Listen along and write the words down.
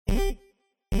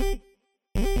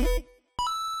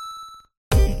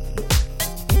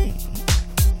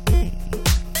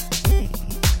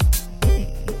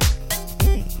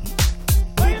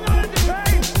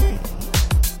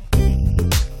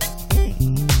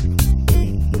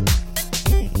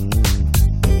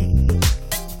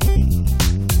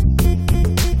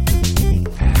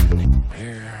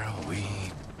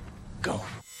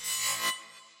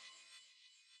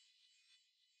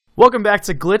Welcome back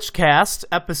to Glitchcast,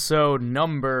 episode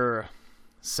number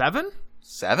 7?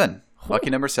 7.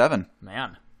 Lucky number 7.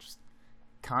 Man, just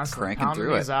constantly Cranking pounding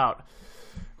through these it. out.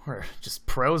 We're just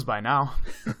pros by now.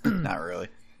 Not really.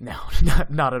 No,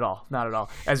 not at all. Not at all.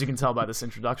 As you can tell by this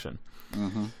introduction.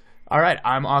 Mm-hmm. All right,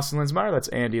 I'm Austin Linsmeyer. That's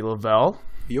Andy Lavelle.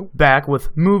 Yo. Back with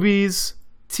movies,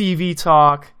 TV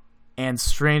talk, and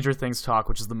Stranger Things talk,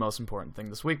 which is the most important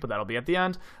thing this week, but that'll be at the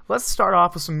end. Let's start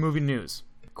off with some movie news.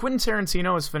 Quentin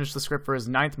Tarantino has finished the script for his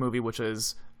 9th movie, which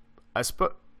is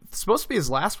supposed to be his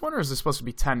last one, or is it supposed to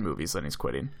be 10 movies that he's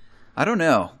quitting? I don't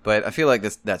know, but I feel like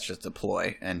that's just a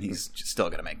ploy, and he's just still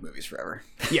going to make movies forever.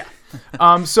 Yeah.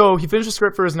 So he finished the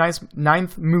script for his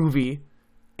 9th movie,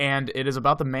 and it is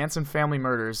about the Manson family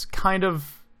murders, kind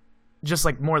of just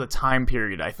like more the time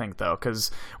period, I think, though, because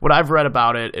what I've read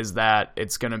about it is that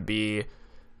it's going to be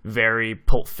very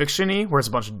Pulp Fiction-y, where it's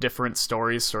a bunch of different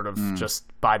stories sort of just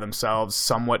by themselves,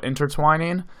 somewhat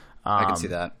intertwining. I can see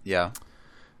that, yeah.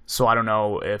 So I don't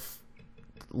know if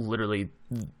literally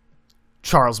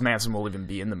Charles Manson will even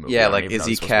be in the movie. Yeah, I don't like, even know is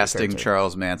he he's supposed to be a casting character.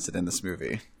 Charles Manson in this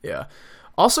movie? Yeah.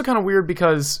 Also kind of weird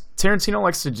because Tarantino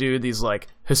likes to do these, like,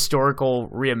 historical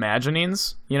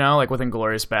reimaginings, you know, like with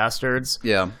Inglourious Bastards.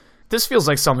 Yeah. This feels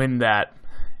like something that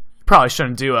you probably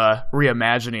shouldn't do a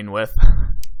reimagining with.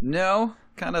 No,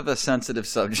 kind of a sensitive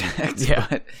subject. Yeah.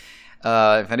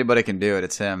 But if anybody can do it,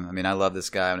 it's him. I mean, I love this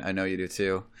guy. I know you do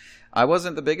too. I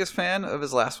wasn't the biggest fan of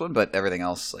his last one, but everything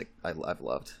else, like, I've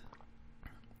loved.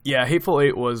 Yeah, Hateful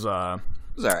Eight was It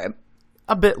was all right.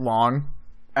 a bit long.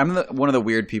 I'm one of the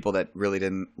weird people that really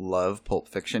didn't love Pulp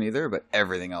Fiction either, but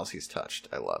everything else he's touched,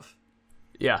 I love.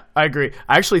 Yeah, I agree.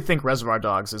 I actually think Reservoir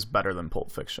Dogs is better than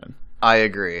Pulp Fiction. I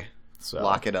agree. So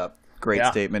Lock it up. Great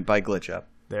Yeah. statement by Glitch Up.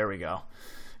 there we go.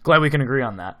 Glad we can agree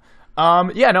on that.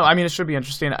 Yeah, no, I mean, it should be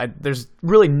interesting. There's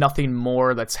really nothing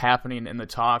more that's happening in the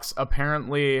talks.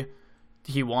 Apparently,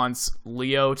 he wants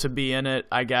Leo to be in it,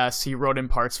 I guess. He wrote in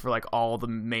parts for, like, all the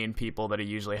main people that he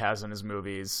usually has in his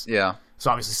movies. Yeah.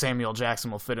 So obviously Samuel Jackson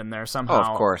will fit in there somehow.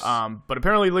 Oh, of course. But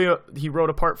apparently he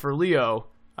wrote a part for Leo.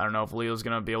 I don't know if Leo's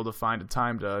going to be able to find a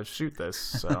time to shoot this.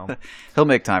 So He'll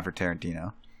make time for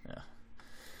Tarantino.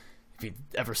 if he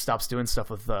ever stops doing stuff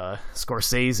with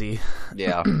Scorsese.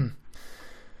 Yeah.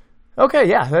 Okay,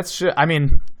 yeah, I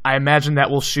mean, I imagine that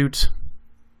will shoot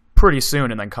pretty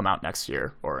soon and then come out next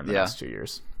year or in the next 2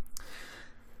 years.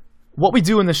 What We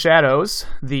Do in the Shadows,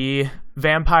 the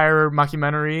vampire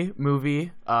mockumentary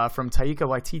movie from Taika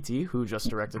Waititi, who just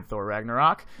directed Thor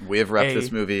Ragnarok. We have repped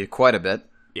this movie quite a bit,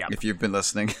 Yeah. if you've been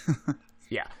listening.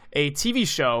 Yeah. A TV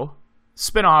show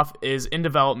spinoff is in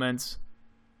development.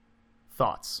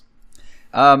 Thoughts?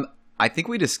 I think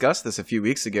we discussed this a few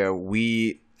weeks ago.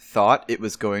 We thought it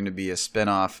was going to be a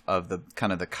spinoff of the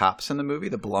kind of the cops in the movie,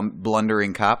 the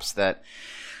blundering cops that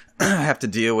have to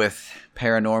deal with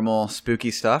paranormal,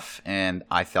 spooky stuff. And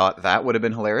I thought that would have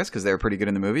been hilarious because they were pretty good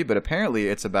in the movie. But apparently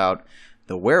it's about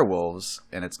the werewolves,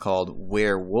 and it's called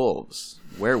Werewolves,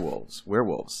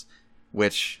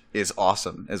 which is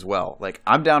awesome as well. Like,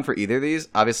 I'm down for either of these.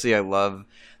 Obviously, I love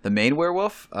the main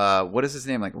werewolf. What is his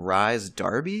name? Like, Rise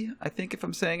Darby, I think, if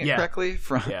I'm saying it correctly.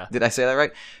 Did I say that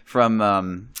right? From,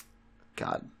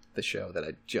 the show that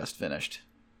I just finished.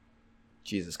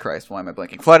 Jesus Christ, why am I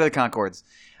blanking? Flight of the Conchords.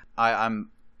 I'm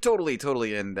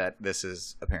totally in that this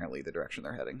is apparently the direction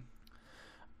they're heading.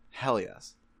 Hell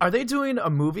yes. Are they doing a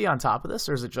movie on top of this,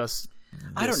 or is it just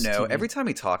I don't know. TV? Every time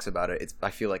he talks about it, I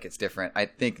feel like it's different. I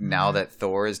think now that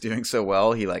Thor is doing so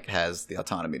well, he like has the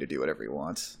autonomy to do whatever he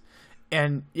wants.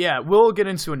 And yeah, we'll get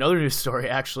into another news story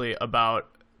actually about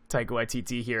Taika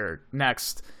Waititi here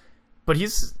next. But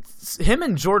him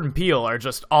and Jordan Peele are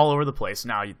just all over the place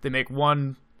now. They make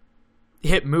one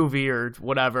hit movie or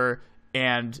whatever,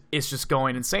 and it's just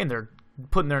going insane. They're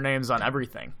putting their names on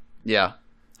everything. Yeah,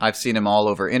 I've seen him all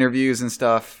over interviews and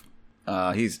stuff.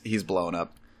 He's blown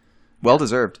up. Well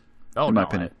deserved. Oh, in my no,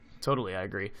 opinion. Totally, I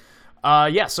agree.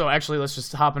 Yeah, so actually, let's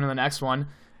just hop into the next one.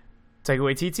 Taika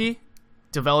Waititi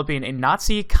developing a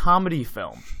Nazi comedy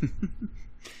film.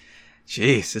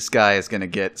 Jeez, this guy is going to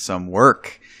get some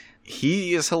work.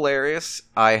 He is hilarious.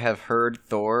 I have heard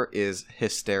Thor is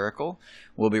hysterical.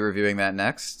 We'll be reviewing that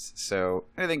next. So,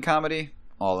 anything comedy,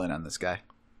 all in on this guy.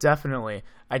 Definitely.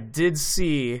 I did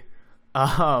see,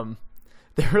 there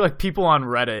were like people on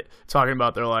Reddit talking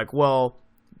about, they're like, well,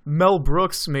 Mel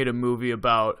Brooks made a movie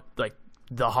about like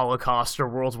the Holocaust or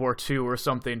World War II or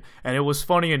something, and it was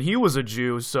funny, and he was a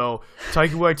Jew, so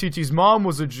Taika Waititi's mom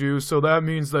was a Jew, so that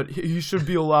means that he should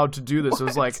be allowed to do this. It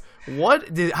was like,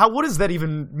 what does that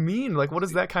even mean? Like, what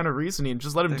is that kind of reasoning?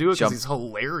 Just let him do it because he's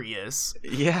hilarious.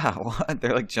 Yeah, what?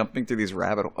 They're like jumping through these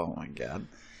rabbit holes. Oh my god.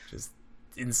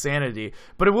 insanity.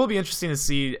 But it will be interesting to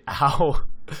see how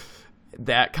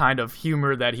that kind of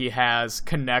humor that he has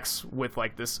connects with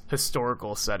like this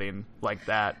historical setting like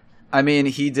that. I mean,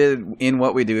 he did in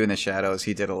What We Do in the Shadows.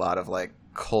 He did a lot of like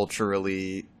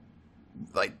culturally,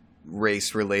 like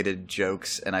race-related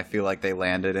jokes, and I feel like they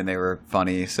landed and they were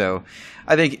funny. So,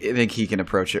 I think he can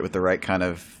approach it with the right kind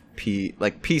of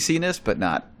PCness, but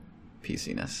not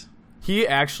PCness. He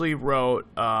actually wrote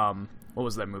what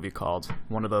was that movie called?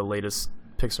 One of the latest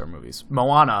Pixar movies,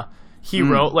 Moana. He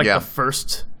wrote like the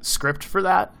first script for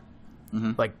that.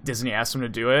 Mm-hmm. Like Disney asked him to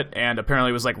do it, and apparently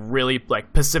it was like really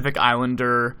like Pacific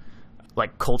Islander,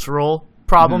 like cultural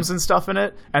problems and stuff in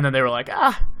it. And then they were like,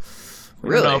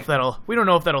 we don't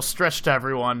know if that'll stretch to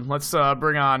everyone. Let's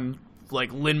bring on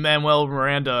like Lin-Manuel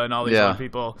Miranda and all these other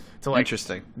people to like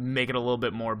make it a little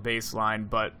bit more baseline.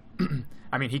 But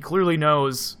I mean, he clearly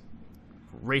knows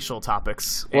racial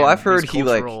topics. Well, I've heard he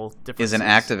like is an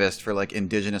activist for like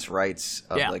indigenous rights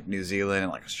of like New Zealand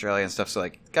and like Australia and stuff. So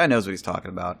like, the guy knows what he's talking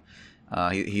about.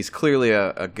 He's clearly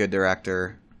a good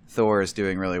director. Thor is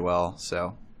doing really well,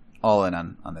 so all in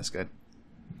on this good.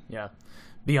 Yeah,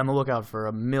 be on the lookout for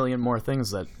a million more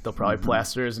things that they'll probably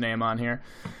plaster his name on here.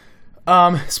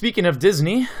 Speaking of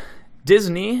Disney,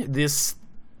 this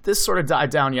sort of died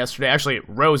down yesterday. Actually, it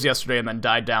rose yesterday and then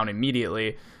died down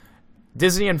immediately.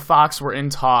 Disney and Fox were in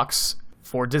talks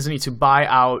for Disney to buy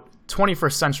out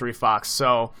 21st Century Fox.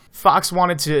 So Fox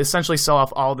wanted to essentially sell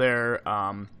off all their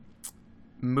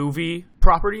movie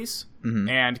properties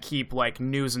and keep like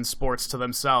news and sports to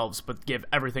themselves, but give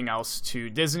everything else to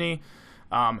Disney.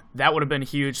 That would have been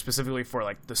huge, specifically for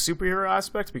like the superhero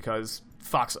aspect, because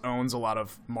Fox owns a lot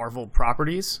of Marvel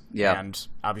properties, and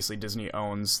obviously Disney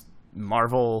owns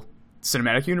Marvel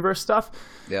Cinematic Universe stuff.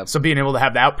 So being able to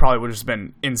have that probably would have just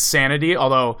been insanity,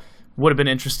 although would have been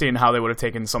interesting how they would have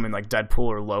taken something like Deadpool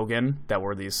or Logan that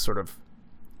were these sort of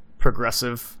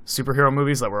progressive superhero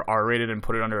movies that were R-rated and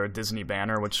put it under a Disney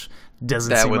banner, which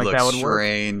doesn't seem like that would work.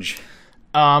 Strange.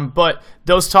 But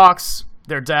those talks,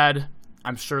 they're dead.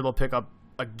 I'm sure they'll pick up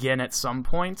again at some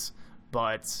point,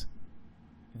 but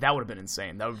that would have been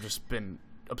insane. That would have just been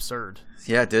absurd.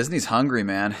 Yeah, Disney's hungry,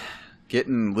 man.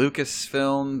 Getting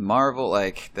Lucasfilm, Marvel,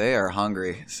 like they are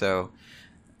hungry. So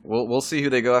we'll see who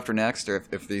they go after next, or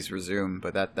if these resume.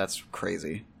 But that's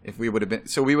crazy. If we would have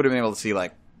been able to see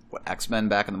like what, X-Men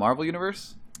back in the Marvel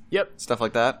universe. Yep, stuff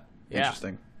like that.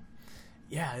 Interesting.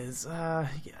 Yeah, it's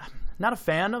not a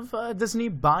fan of Disney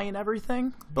buying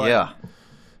everything, but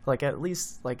like at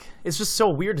least like it's just so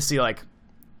weird to see like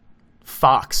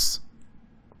Fox.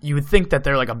 You would think that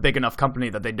they're like a big enough company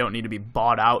that they don't need to be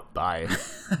bought out by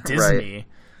Disney.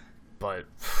 But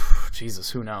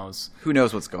Jesus, who knows? Who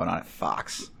knows what's going on at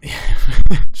Fox?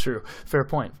 True. Fair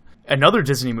point. Another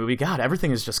Disney movie. God,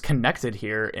 everything is just connected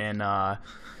here in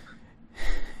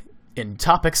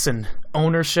topics and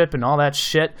ownership and all that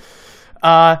shit.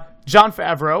 Jon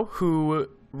Favreau, who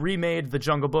remade The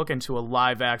Jungle Book into a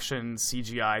live-action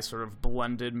CGI sort of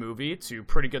blended movie to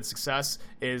pretty good success,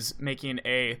 is making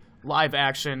a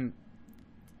live-action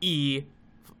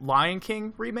Lion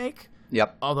King remake.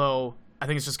 Yep. Although I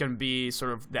think it's just going to be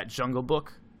sort of that Jungle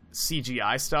Book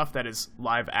CGI stuff that is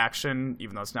live-action,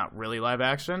 even though it's not really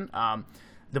live-action.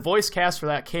 The voice cast for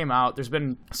that came out. There's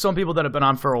been some people that have been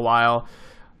on for a while.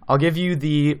 I'll give you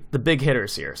the big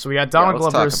hitters here. So we got Donald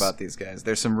Glover. Let's talk about these guys.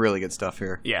 There's some really good stuff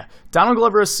here. Yeah. Donald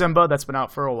Glover as Simba. That's been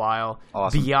out for a while.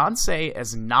 Awesome. Beyonce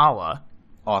as Nala.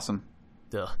 Awesome.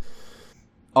 Ugh.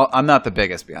 Oh, I'm not the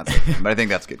biggest Beyonce fan, but I think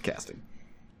that's good casting.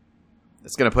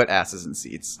 It's going to put asses in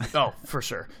seats. Oh, for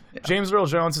sure. Yeah. James Earl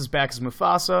Jones is back as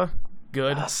Mufasa.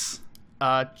 Good. Yes.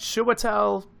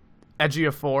 Chiwetel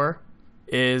Ejiofor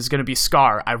is going to be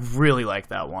Scar. I really like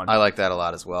that one. I like that a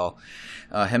lot as well.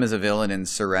 Him as a villain in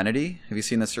Serenity. Have you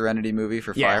seen the Serenity movie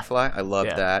for Firefly? I love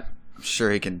that. I'm sure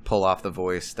he can pull off the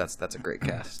voice. That's a great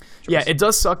cast choice. Yeah, it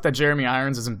does suck that Jeremy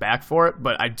Irons isn't back for it,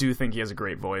 but I do think he has a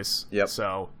great voice. Yep.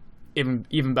 So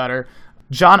even better.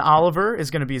 John Oliver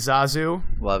is going to be Zazu.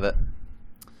 Love it.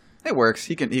 It works.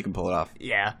 He can pull it off.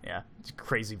 Yeah.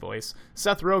 Crazy voice.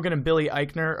 Seth Rogen and Billy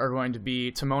Eichner are going to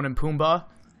be Timon and Pumbaa.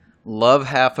 Love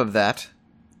half of that.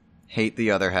 Hate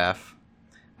the other half.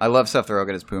 I love Seth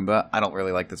Rogen as Pumbaa. I don't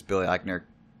really like this Billy Eichner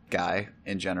guy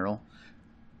in general.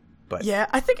 But yeah,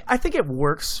 I think it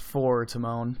works for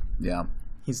Timon. Yeah.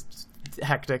 He's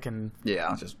hectic and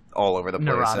just all over the place,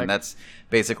 neurotic. And that's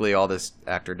basically all this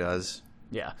actor does.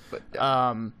 Yeah. But,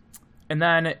 and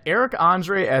then Eric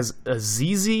Andre as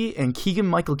Azizi and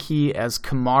Keegan-Michael Key as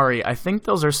Kamari. I think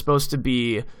those are supposed to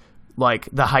be like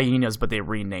the hyenas, but they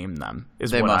renamed them.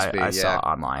 Is they what must be, I saw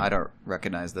online. I don't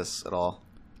recognize this at all.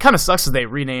 kind of sucks that they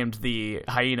renamed the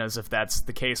hyenas if that's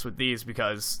the case with these,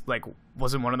 because like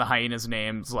wasn't one of the hyenas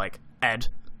names like Ed?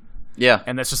 Yeah.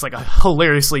 And that's just like a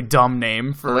hilariously dumb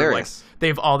name for hilarious. Like they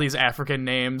have all these African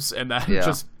names and then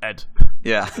just Ed.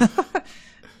 Yeah.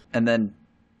 And then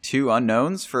 2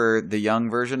 unknowns for the young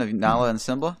version of Nala and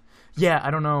Simba. Yeah,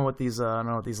 I don't know what these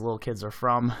little kids are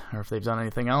from or if they've done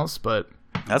anything else, but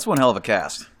that's one hell of a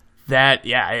cast.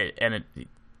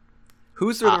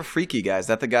 Who's the freaky guy? Is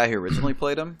that the guy who originally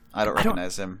played him? I don't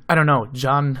recognize him. I don't know.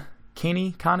 John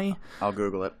Connie? I'll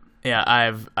Google it. Yeah, I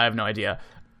have no idea.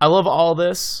 I love all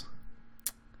this.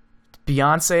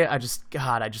 Beyonce, I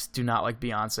just do not like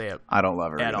Beyonce. I don't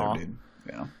love her at either, all. Dude.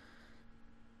 Yeah.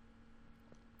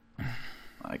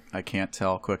 I can't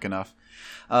tell quick enough.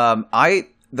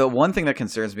 The one thing that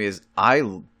concerns me is I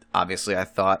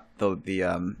thought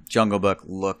the Jungle Book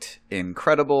looked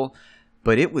incredible,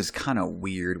 but it was kind of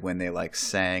weird when they like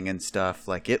sang and stuff.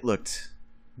 Like it looked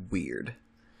weird,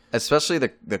 especially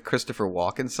the Christopher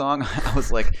Walken song. I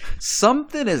was like,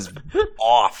 something is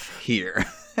off here.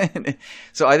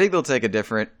 So I think they'll take a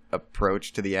different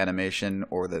approach to the animation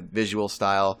or the visual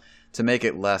style to make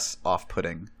it less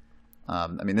off-putting. I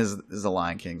mean, this is The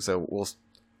Lion King, so we'll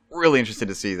really interested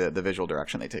to see the visual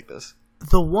direction they take this.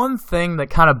 The one thing that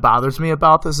kind of bothers me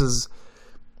about this is,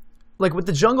 like with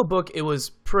the Jungle Book, it was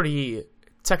pretty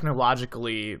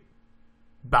technologically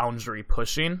boundary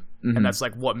pushing, and that's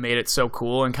like what made it so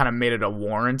cool and kind of made it a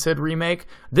warranted remake.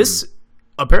 This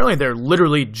apparently they're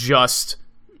literally just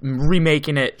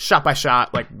remaking it shot by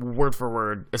shot, like word for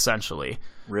word, essentially.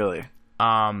 Really?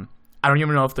 I don't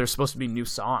even know if there's supposed to be new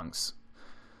songs.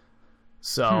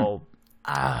 So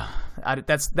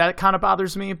that kind of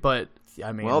bothers me, but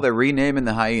I mean, well, they're renaming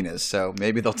the hyenas, so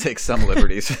maybe they'll take some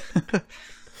liberties.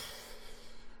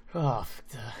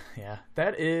 Yeah,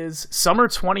 that is summer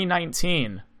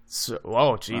 2019. So,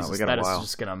 oh Jesus, that is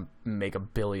just gonna make $1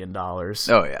 billion. Oh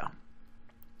yeah.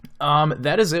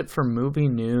 That is it for movie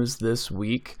news this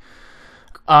week.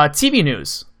 TV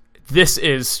news. This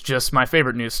is just my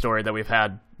favorite news story that we've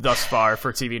had thus far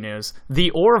for TV news. The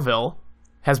Orville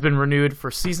has been renewed for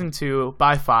season 2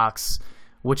 by Fox,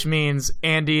 which means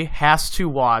Andy has to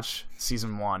watch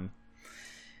season 1.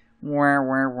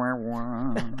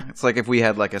 It's like if we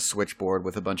had like a switchboard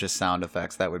with a bunch of sound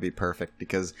effects, that would be perfect,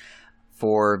 because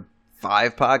for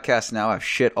 5 podcasts now I've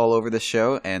shit all over this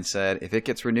show and said if it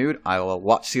gets renewed I will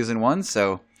watch season 1.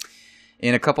 So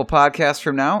in a couple podcasts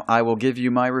from now I will give you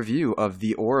my review of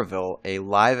The Orville, a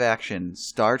live action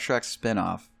Star Trek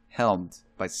spinoff helmed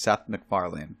by Seth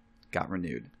MacFarlane. Got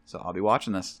renewed, so I'll be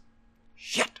watching this.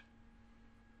 Shit.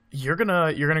 You're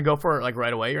gonna go for it like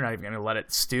right away? You're not even gonna let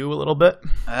it stew a little bit?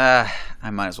 I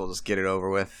might as well just get it over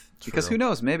with. True. Because who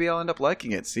knows? Maybe I'll end up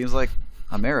liking it. Seems like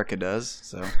America does.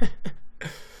 So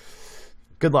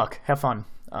good luck. Have fun.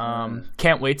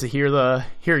 Can't wait to hear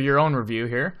your own review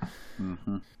here.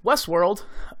 Mm-hmm. Westworld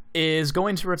is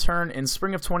going to return in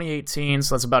spring of 2018,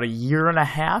 so that's about a year and a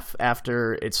half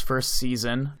after its first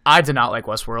season. I did not like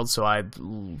Westworld, so I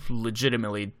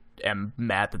legitimately am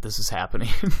mad that this is happening.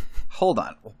 Hold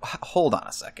on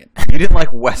a second. You didn't like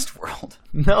Westworld?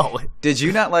 No. Did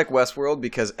you not like Westworld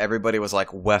because everybody was like,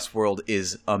 Westworld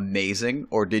is amazing,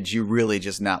 or did you really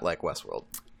just not like Westworld?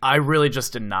 I really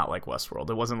just did not like Westworld.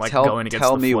 It wasn't like going against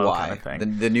the flow kind of thing. Tell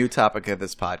me why. The new topic of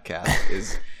this podcast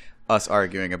is us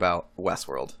arguing about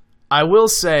Westworld. I will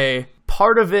say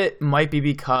part of it might be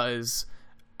because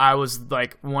I was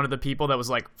like one of the people that was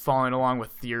like following along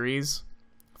with theories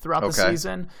throughout the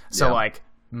season. So like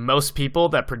most people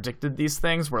that predicted these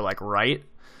things were like right.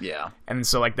 Yeah. And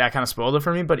so like that kind of spoiled it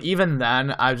for me. But even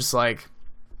then I just like,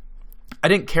 I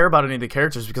didn't care about any of the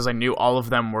characters because I knew all of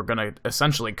them were going to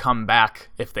essentially come back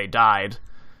if they died.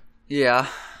 Yeah.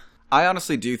 I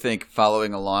honestly do think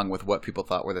following along with what people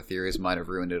thought were the theories might have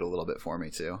ruined it a little bit for me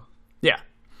too. Yeah.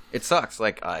 It sucks.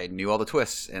 Like, I knew all the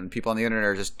twists, and people on the internet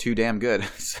are just too damn good.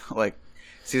 So, like,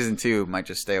 season 2 might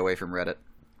just stay away from Reddit.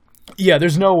 Yeah,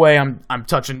 there's no way I'm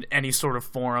touching any sort of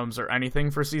forums or anything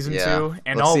for season 2.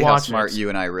 And Let's I'll see watch how smart it. You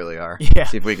and I really are. Yeah.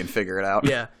 See if we can figure it out.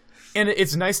 Yeah. And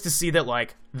it's nice to see that,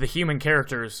 like, the human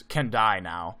characters can die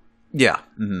now. Yeah.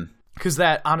 Mm-hmm. Because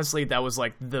that, honestly, that was,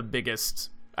 like, the biggest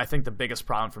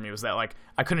problem for me was that, like,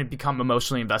 I couldn't become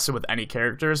emotionally invested with any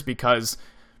characters because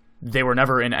they were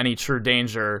never in any true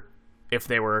danger if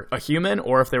they were a human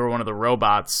or if they were one of the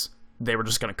robots. They were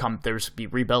just going to come, they were just be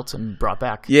rebuilt and brought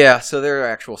back. Yeah, so there are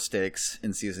actual stakes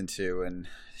in season 2, and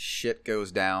shit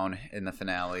goes down in the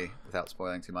finale without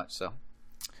spoiling too much, so.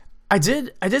 I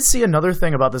did see another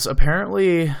thing about this.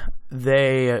 Apparently,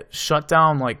 they shut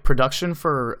down, like, production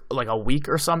for, like, a week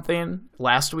or something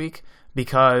last week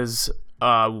because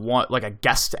a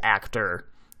guest actor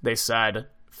they said,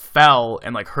 fell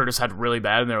and like hurt his head really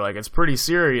bad, and they're like, it's pretty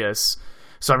serious.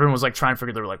 So everyone was like trying to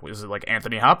figure, they're like, is it like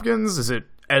Anthony Hopkins? Is it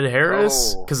Ed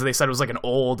Harris? Because they said it was like an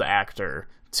old actor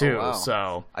too. Oh, wow.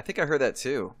 So I think I heard that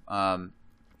too. God,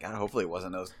 hopefully it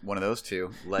wasn't one of those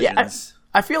two legends. Yeah,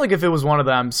 I feel like if it was one of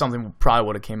them, something probably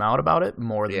would have came out about it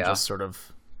more than just sort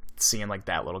of seeing like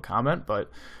that little comment.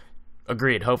 But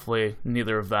agreed. Hopefully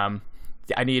neither of them.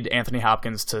 I need Anthony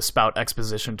Hopkins to spout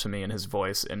exposition to me in his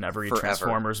voice in every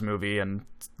Transformers movie and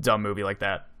dumb movie like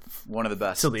that. One of the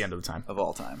best till the end of the time of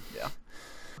all time. Yeah.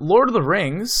 Lord of the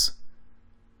Rings,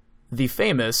 the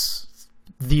famous,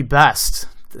 the best.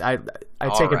 I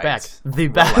take it back. The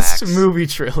best movie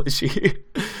trilogy.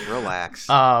 Relax.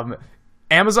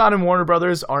 Amazon and Warner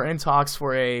Brothers are in talks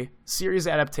for a series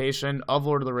adaptation of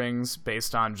Lord of the Rings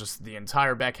based on just the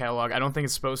entire back catalog. I don't think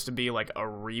it's supposed to be like a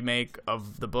remake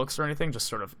of the books or anything, just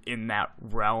sort of in that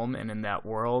realm and in that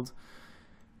world.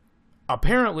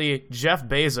 Apparently, Jeff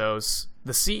Bezos,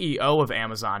 the CEO of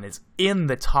Amazon, is in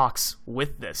the talks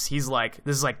with this. He's like,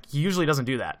 he usually doesn't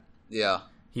do that. Yeah.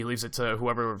 He leaves it to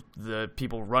whoever the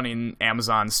people running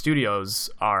Amazon Studios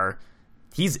are.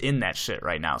 He's in that shit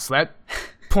right now. So that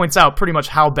points out pretty much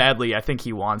how badly I think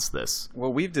he wants this.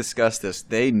 Well, we've discussed this.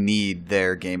 They need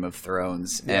their Game of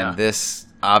Thrones. Yeah. And this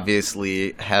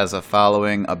obviously has a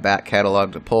following, a back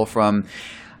catalog to pull from.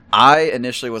 I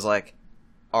initially was like,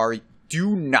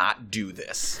 do not do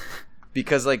this.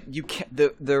 Because like you can't,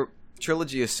 the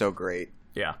trilogy is so great.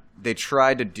 Yeah. They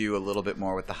tried to do a little bit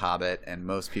more with The Hobbit, and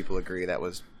most people agree that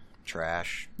was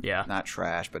trash. Yeah. Not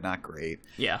trash, but not great.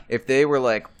 Yeah. If they were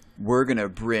like, we're going to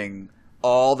bring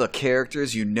all the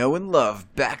characters you know and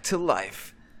love back to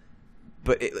life,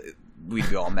 but we'd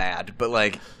be all mad. But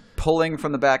like pulling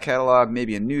from the back catalog,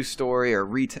 maybe a new story or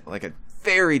like a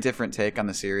very different take on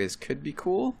the series could be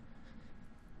cool.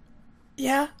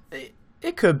 Yeah,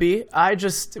 it could be. I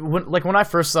just, when I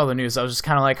first saw the news, I was just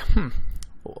kind of like,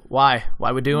 why? Why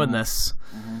are we doing this?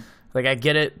 Mm-hmm. Like, I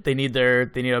get it. They need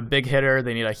a big hitter.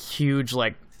 They need a huge,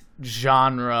 like,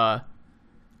 genre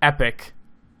epic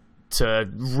to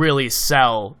really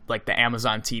sell, like, the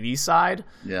Amazon TV side.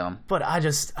 Yeah. But I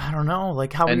don't know.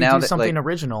 Like, how would you do something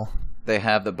original? They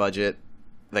have the budget.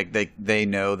 Like, they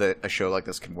know that a show like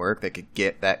this can work. They could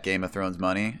get that Game of Thrones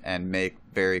money and make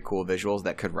very cool visuals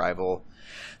that could rival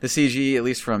the CG, at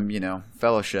least from,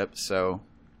 Fellowship. So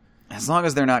as long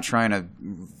as they're not trying to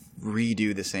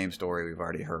redo the same story we've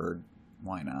already heard,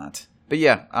 why not? But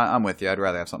yeah, I'm with you. I'd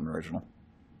rather have something original.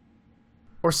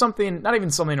 Or something, not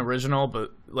even something original,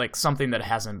 but like something that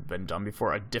hasn't been done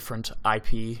before, a different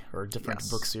IP or a different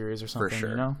book series or something, for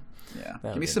sure. Yeah.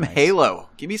 Give me some nice. Halo.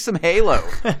 Give me some Halo.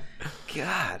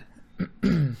 God.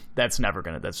 That's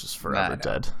just forever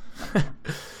dead.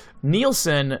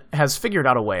 Nielsen has figured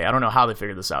out a way, I don't know how they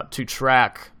figured this out, to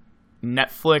track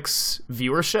Netflix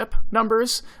viewership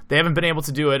numbers. They haven't been able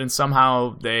to do it, and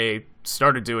somehow they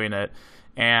started doing it.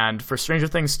 And for Stranger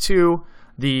Things 2,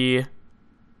 the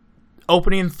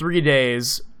opening 3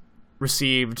 days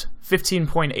received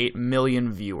 15.8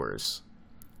 million viewers,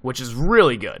 which is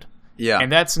really good. Yeah.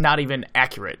 And that's not even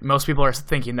accurate. Most people are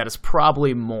thinking that it's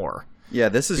probably more. Yeah,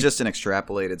 this is just an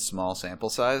extrapolated small sample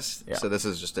size. Yeah. So this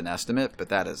is just an estimate, but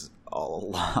that is a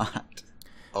lot.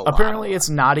 Apparently, it's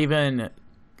not even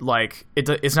like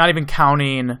it's not even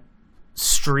counting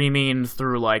streaming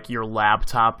through like your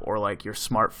laptop or like your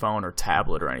smartphone or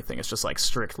tablet or anything. It's just like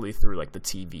strictly through like the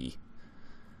TV.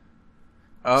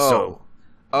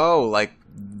 Like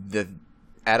the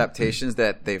adaptations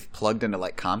that they've plugged into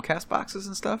like Comcast boxes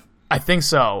and stuff? I think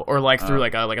so, or like through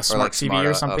like a smart TV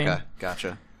or something. Okay,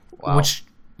 gotcha. Wow. Which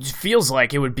feels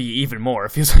like it would be even more. It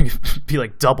feels like it would be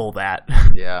like double that.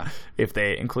 Yeah. If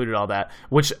they included all that,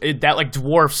 that like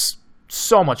dwarfs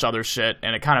so much other shit,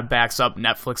 and it kind of backs up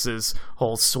Netflix's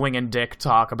whole swinging dick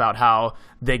talk about how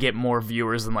they get more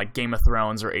viewers than like Game of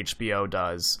Thrones or HBO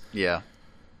does. Yeah.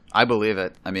 I believe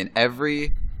it. I mean,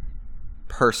 every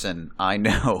person I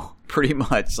know pretty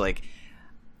much, like,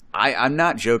 I'm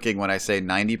not joking when I say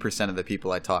 90% of the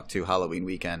people I talk to Halloween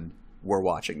weekend were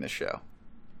watching this show.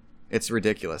 It's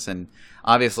ridiculous. And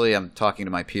obviously I'm talking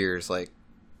to my peers, like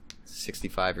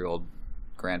 65-year-old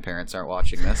grandparents aren't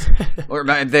watching this. Or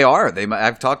they are.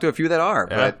 I've talked to a few that are.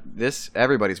 Yeah. But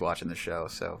everybody's watching this show.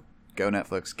 So go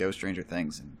Netflix, go Stranger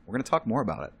Things. And we're going to talk more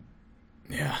about it.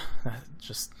 Yeah.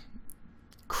 Just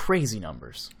crazy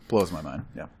numbers. Blows my mind.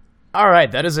 Yeah. All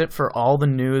right. That is it for all the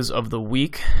news of the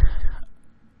week.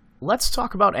 Let's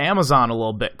talk about Amazon a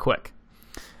little bit quick.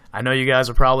 I know you guys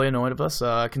are probably annoyed of us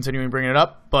continuing bringing it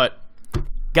up, but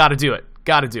gotta do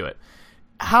it.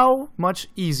 How much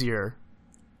easier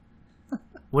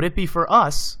would it be for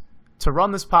us to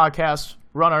run this podcast,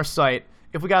 run our site,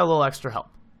 if we got a little extra help.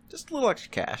 Just a little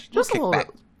extra cash. Just a little bit.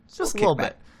 Just a little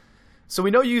bit. So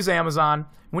we know you use Amazon.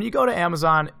 When you go to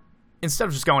Amazon, instead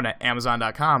of just going to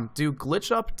Amazon.com, do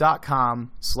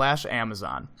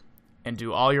glitchup.com/Amazon and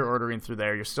do all your ordering through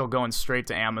there. You're still going straight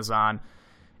to Amazon.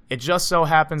 It just so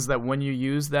happens that when you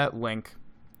use that link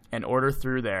and order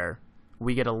through there,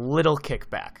 we get a little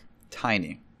kickback.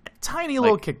 Tiny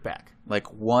little kickback.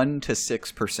 Like 1 to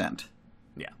 6%.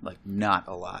 Yeah. Like not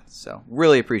a lot. So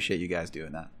really appreciate you guys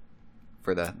doing that.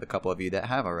 For the couple of you that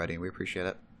have already. We appreciate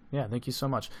it. Yeah, thank you so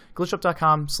much.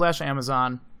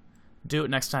 glitchup.com/Amazon. Do it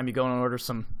next time you go and order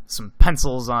some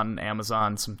pencils on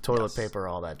Amazon, some toilet paper,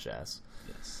 all that jazz.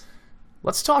 Yes.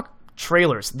 Let's talk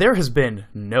trailers. There has been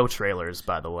no trailers,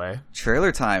 by the way.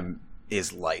 Trailer time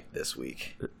is light this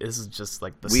week. This is just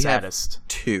like the saddest. Have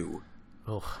 2.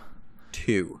 Oh.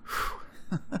 2.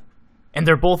 And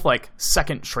they're both like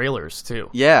second trailers too.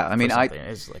 Yeah, I mean,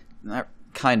 it's like not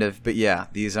kind of, but yeah,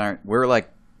 these aren't. We're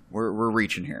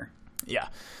reaching here. Yeah.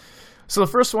 So the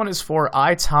first one is for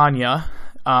I, Tonya.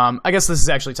 I guess this is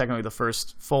actually technically the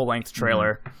first full-length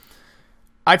trailer. Mm-hmm.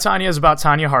 I, Tonya is about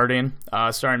Tonya Harding,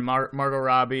 starring Margot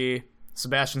Robbie,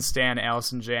 Sebastian Stan,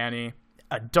 Allison Janney.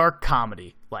 A dark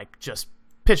comedy, like just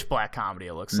pitch black comedy.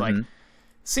 It looks like.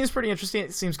 Seems pretty interesting.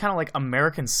 It seems kind of like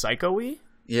American Psycho-y.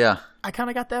 Yeah. I kind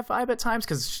of got that vibe at times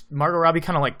because Margot Robbie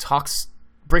kind of like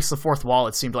breaks the fourth wall,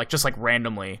 it seemed like, just like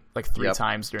randomly, like 3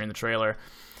 times during the trailer.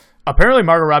 Apparently,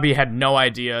 Margot Robbie had no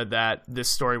idea that this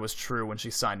story was true when she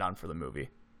signed on for the movie.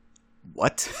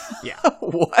 What? Yeah.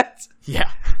 What? Yeah.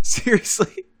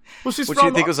 Seriously? Well, she's what, do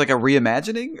you think it was like a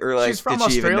reimagining? Or like, she's from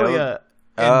did she Australia,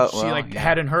 even know? And she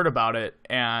hadn't heard about it.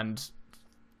 And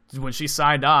when she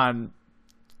signed on,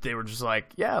 they were just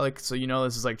like, yeah, like, so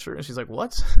this is like true. And she's like,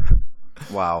 what?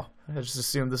 Wow. I just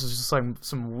assumed this was just like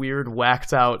some weird,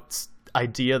 whacked out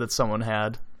idea that someone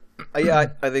had. Yeah,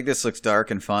 I think this looks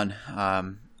dark and fun.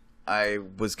 I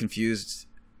was confused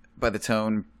by the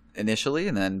tone initially,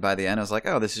 and then by the end I was like,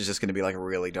 oh, this is just going to be like a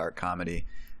really dark comedy.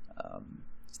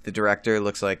 The director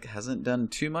looks like hasn't done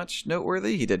too much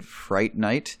noteworthy. He did Fright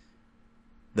Night,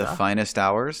 The Finest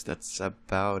Hours. That's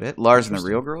about it. Lars and the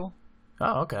Real Girl.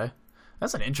 Oh, okay.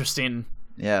 That's an interesting...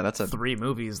 Yeah, that's 3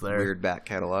 movies there. Weird back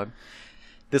catalog.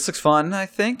 This looks fun, I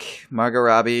think. Margot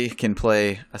Robbie can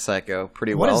play a psycho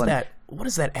pretty well. What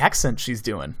is that accent she's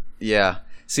doing? Yeah.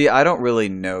 See, I don't really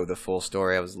know the full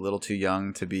story. I was a little too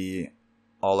young to be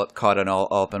caught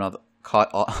up in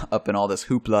all this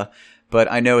hoopla,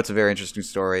 but I know it's a very interesting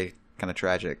story, kind of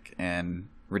tragic and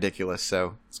ridiculous,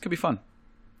 so this could be fun.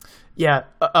 Yeah,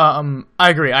 I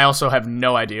agree. I also have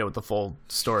no idea what the full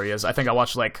story is. I think I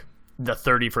watched like the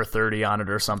 30 for 30 on it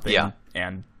or something. Yeah.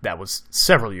 And that was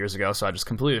several years ago, so I just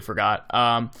completely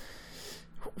forgot.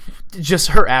 Just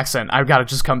her accent, I've got to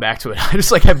just come back to it. I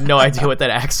just like have no idea what that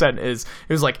accent is.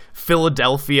 It was like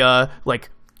Philadelphia, like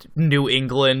New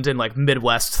England, and like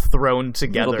Midwest thrown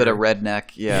together. A little bit of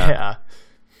redneck, yeah.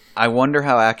 I wonder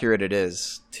how accurate it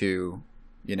is to,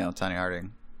 Tonya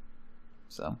Harding.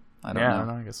 So I don't know. I don't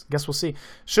know. I guess we'll see.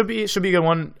 Should be a good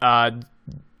one.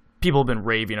 People have been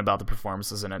raving about the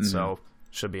performances in it, so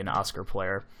should be an Oscar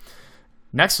player.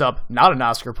 Next up, not an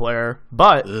Oscar player,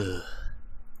 but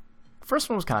first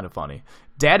one was kind of funny.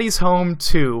 Daddy's Home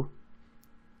 2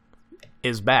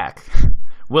 is back.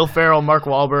 Will Ferrell, Mark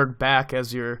Wahlberg back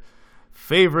as your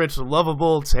favorite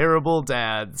lovable, terrible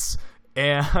dads.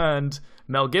 And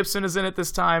Mel Gibson is in it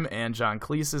this time, and John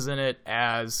Cleese is in it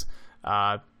as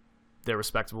their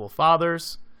respectable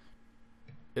fathers.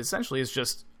 Essentially, it's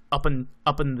just up in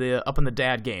the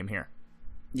dad game here.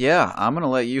 Yeah, I'm gonna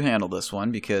let you handle this one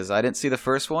because I didn't see the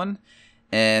first one,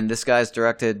 and this guy's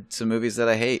directed some movies that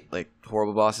I hate, like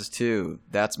Horrible Bosses 2,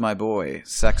 That's My Boy,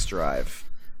 Sex Drive.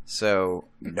 So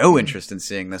no interest in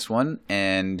seeing this one,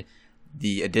 and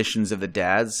the additions of the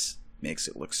dads makes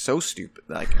it look so stupid.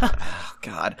 Like, oh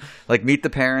god, like Meet the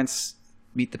Parents,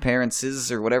 Meet the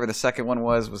Parentses, or whatever the second one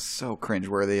was so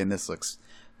cringeworthy, and this looks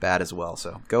bad as well.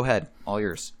 So go ahead, all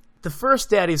yours. The first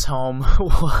Daddy's Home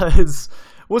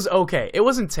was okay. It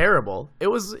wasn't terrible. It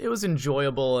was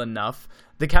enjoyable enough.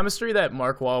 The chemistry that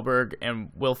Mark Wahlberg and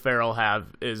Will Ferrell have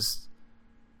is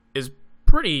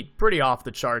pretty off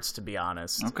the charts, to be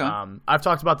honest. Okay. I've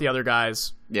talked about the other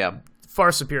guys. Yeah.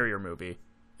 Far superior movie.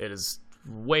 It is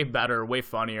way better, way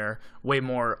funnier, way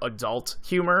more adult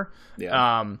humor.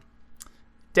 Yeah.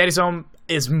 Daddy's Home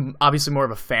is obviously more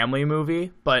of a family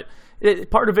movie, but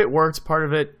part of it worked, part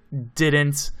of it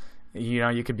didn't.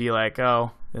 You could be like,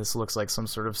 oh, this looks like some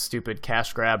sort of stupid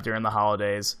cash grab during the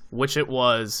holidays, which it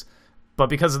was. But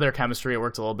because of their chemistry, it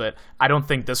worked a little bit. I don't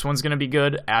think this one's going to be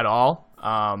good at all.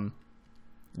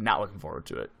 Not looking forward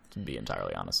to it, to be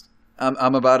entirely honest.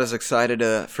 I'm about as excited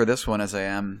for this one as I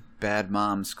am Bad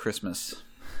Moms Christmas.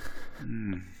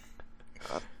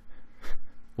 God.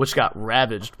 Which got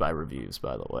ravaged by reviews,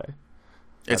 by the way.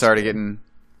 It's already getting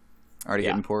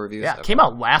poor reviews? Yeah, it came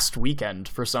out last weekend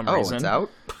for some reason. Oh, it's out?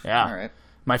 Yeah. All right.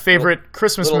 My favorite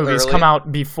Christmas movies come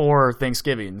out before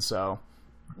Thanksgiving, so...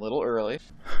 A little early.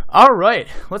 All right.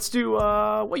 Let's do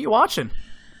What You Watching?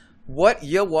 What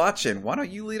You Watching? Why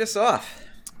don't you lead us off?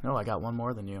 No, I got one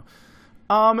more than you.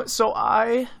 So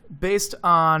I, based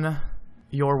on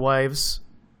your wife's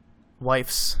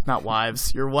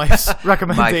recommendation.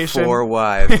 My 4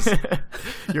 wives.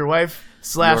 Your wife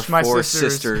 / my 4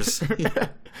 sisters.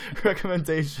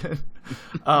 Recommendation.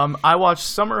 I watched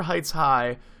Summer Heights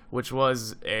High, which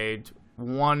was a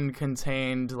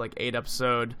contained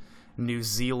 8-episode New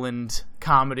Zealand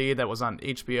comedy that was on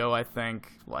HBO, I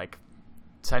think,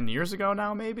 10 years ago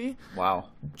now, maybe. Wow.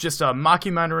 Just a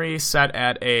mockumentary set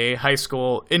at a high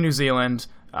school in New Zealand.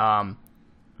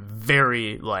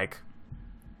 Very,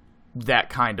 that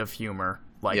kind of humor.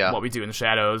 What We Do in the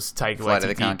Shadows, Taika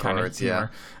Waititi kind of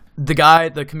humor. Yeah.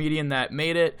 The comedian that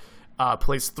made it,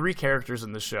 plays 3 characters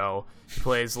in the show. He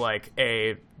plays,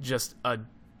 a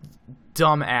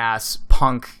dumbass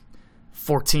punk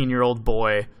 14-year-old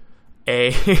boy,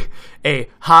 a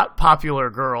hot popular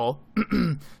girl.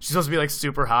 She's supposed to be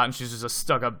super hot, and she's just a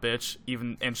stuck-up bitch,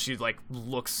 and she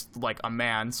looks like a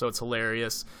man, so it's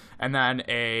hilarious. And then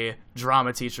a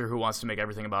drama teacher who wants to make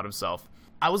everything about himself.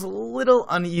 I was a little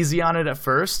uneasy on it at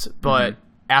first, but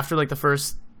after the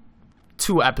first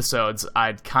 2 episodes,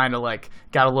 I'd kind of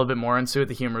got a little bit more into it.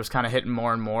 The humor was kind of hitting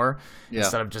more and more,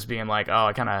 instead of just being I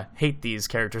kind of hate these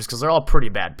characters because they're all pretty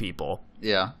bad people.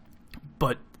 Yeah.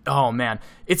 But oh man,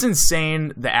 it's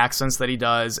insane the accents that he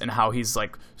does and how he's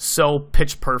so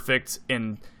pitch perfect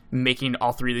in making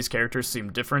all 3 of these characters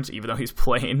seem different, even though he's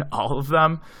playing all of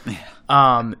them.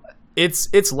 Yeah.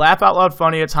 It's laugh out loud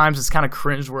funny at times. It's kind of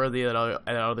cringeworthy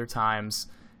at other times.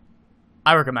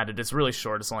 I recommend it. It's really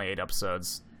short. It's only 8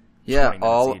 episodes. Yeah,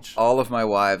 all of my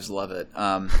wives love it.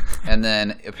 And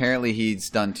then apparently he's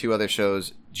done 2 other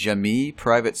shows, Jamie,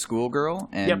 Private Schoolgirl,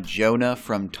 and Jonah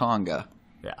from Tonga.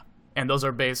 Yeah, and those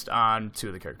are based on 2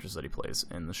 of the characters that he plays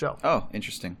in the show. Oh,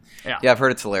 interesting. Yeah, I've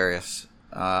heard it's hilarious.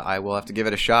 I will have to give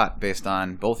it a shot based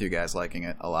on both you guys liking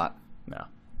it a lot. Yeah.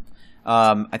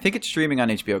 I think it's streaming on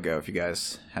HBO Go if you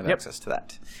guys have access to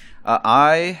that.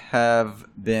 I have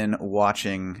been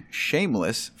watching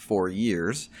Shameless for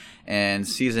years, and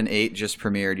season 8 just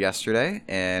premiered yesterday,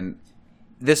 and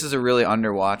this is a really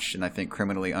underwatched and I think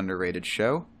criminally underrated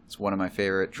show. It's one of my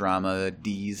favorite drama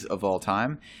Ds of all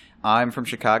time. I'm from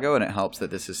Chicago, and it helps that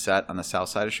this is set on the south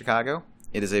side of Chicago.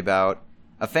 It is about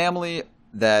a family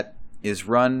that is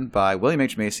run by William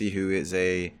H. Macy, who is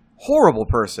a horrible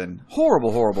person,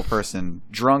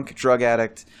 drunk, drug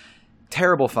addict,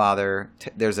 terrible father.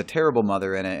 There's a terrible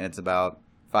mother in it, and it's about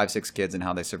 5-6 kids and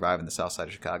how they survive in the south side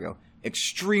of Chicago.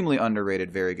 Extremely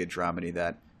underrated, very good dramedy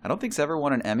that I don't think's ever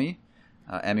won an Emmy.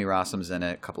 Emmy Rossum's in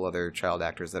it, a couple other child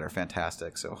actors that are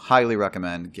fantastic. So highly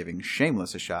recommend giving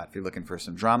Shameless a shot if you're looking for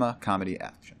some drama, comedy,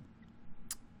 action.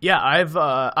 Yeah,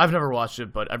 I've never watched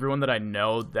it, but everyone that I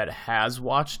know that has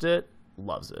watched it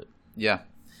loves it. Yeah.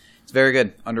 It's very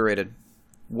good. Underrated.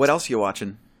 What else are you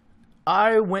watching?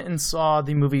 I went and saw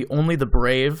the movie Only the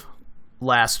Brave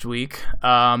last week.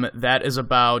 That is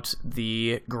about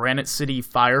the Granite City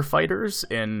firefighters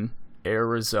in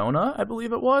Arizona, I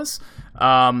believe it was.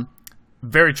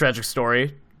 Very tragic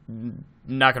story.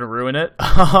 Not going to ruin it.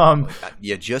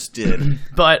 You just did.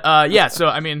 But yeah, so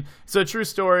I mean, it's a true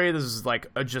story. This is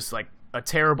just a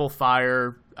terrible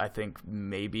fire. I think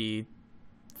maybe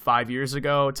 5 years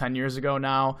ago, 10 years ago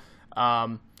now.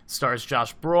 Stars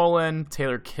Josh Brolin,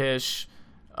 Taylor Kish,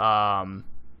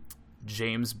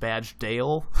 James Badge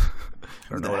Dale. I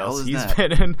don't know what else he's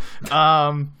been in.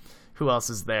 Who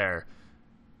else is there?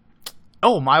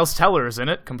 Oh, Miles Teller is in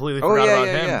it. Completely forgot about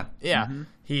him. Yeah. Mm-hmm.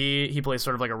 He plays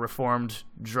sort of like a reformed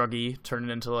druggie turning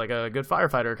into like a good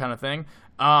firefighter kind of thing.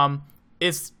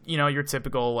 It's, your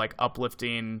typical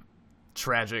uplifting,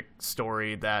 tragic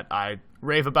story that I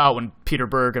rave about when Peter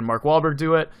Berg and Mark Wahlberg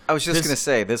do it. I was just going to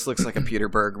say, this looks like a Peter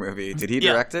Berg movie. Did he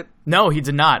direct it? No, he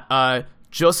did not.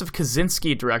 Joseph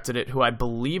Kosinski directed it, who I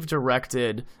believe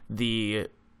directed the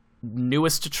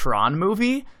newest Tron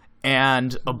movie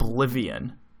and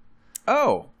Oblivion.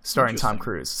 Oh. Starring Tom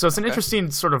Cruise. So it's an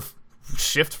interesting sort of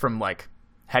shift from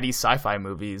heady sci-fi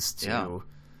movies to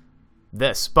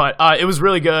this. But it was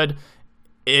really good.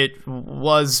 It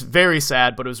was very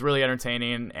sad, but it was really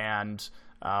entertaining, and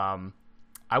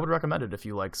I would recommend it if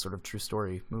you like sort of true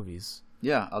story movies.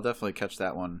 Yeah, I'll definitely catch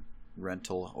that one,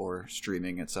 rental or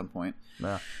streaming at some point.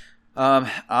 Yeah.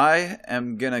 I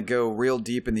am going to go real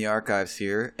deep in the archives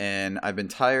here, and I've been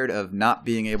tired of not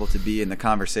being able to be in the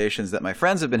conversations that my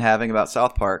friends have been having about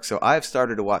South Park, so I've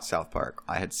started to watch South Park.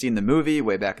 I had seen the movie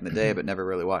way back in the day, but never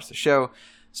really watched the show.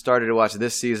 Started to watch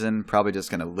this season, probably just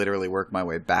going to literally work my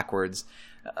way backwards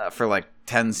for like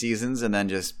 10 seasons, and then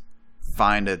just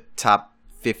find a top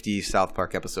 50 South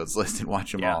Park episodes list and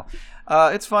watch them all.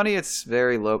 It's funny. It's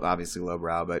very obviously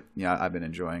lowbrow, but yeah, I've been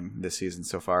enjoying this season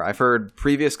so far. I've heard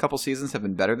previous couple seasons have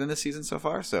been better than this season so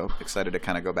far, so excited to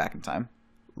kind of go back in time.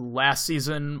 Last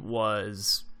season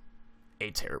was a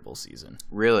terrible season.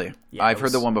 Really? Yeah, I've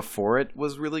heard the one before it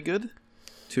was really good.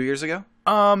 2 years ago?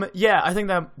 Yeah, I think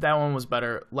that one was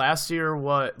better. Last year,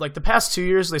 like the past 2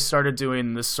 years, they started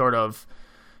doing this sort of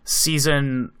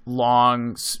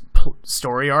season-long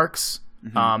story arcs.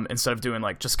 Instead of doing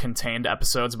like just contained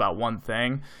episodes about one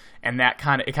thing, and that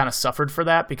kind of suffered for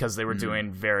that because they were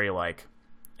doing very like,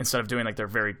 instead of doing like their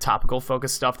very topical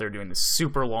focused stuff, they're doing this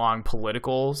super long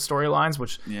political storylines,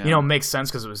 which makes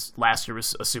sense because last year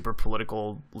was a super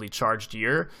politically charged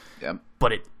year. Yeah.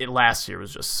 But it last year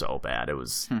was just so bad. It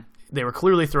was they were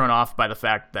clearly thrown off by the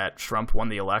fact that Trump won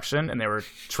the election, and they were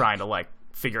trying to like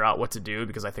figure out what to do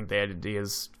because I think they had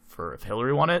ideas for if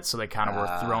Hillary won it, so they kind of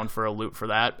were thrown for a loop for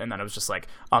that, and then it was just like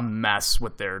a mess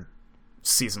with their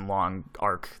season-long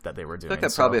arc that they were doing. I think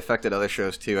that probably affected other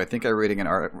shows too. I think I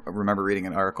remember reading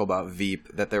an article about Veep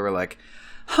that they were like,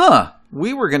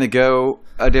 we were going to go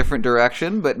a different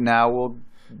direction, but now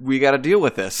we got to deal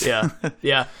with this. Yeah.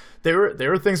 There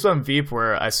were things on Veep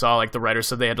where I saw like the writer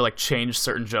said they had to like change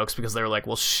certain jokes because they were like,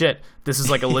 well, shit, this is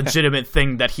like a legitimate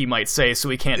thing that he might say, so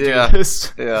we can't do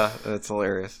this. Yeah, that's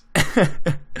hilarious.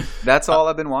 That's all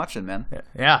I've been watching, man.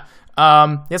 Yeah.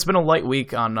 It's been a light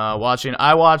week on watching.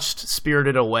 I watched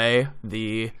Spirited Away,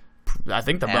 I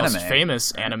think the most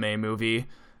famous anime movie.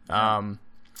 I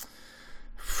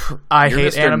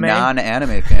hate Mr. anime.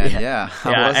 Non-anime fan, yeah.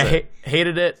 I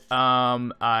hated it.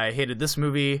 I hated this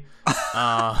movie.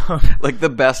 Like the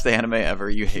best anime ever.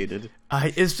 You hated.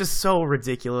 It's just so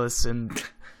ridiculous and.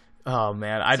 Oh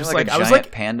man, I was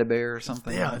like panda bear or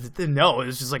something. Yeah, no, it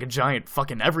was just like a giant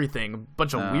fucking everything, a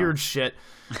bunch of weird shit.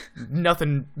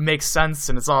 Nothing makes sense,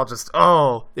 and it's all just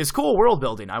it's cool world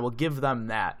building. I will give them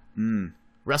that.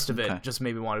 Rest of it just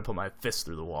made me want to put my fist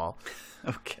through the wall.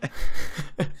 Okay.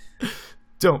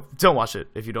 Don't watch it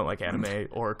if you don't like anime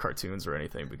or cartoons or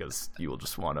anything, because you will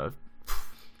just want to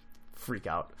freak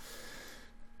out.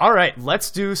 All right,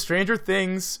 let's do Stranger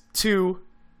Things 2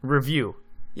 review.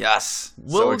 Yes,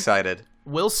 so excited.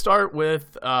 We'll start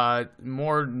with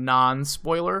more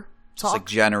non-spoiler talk. Just like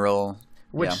general.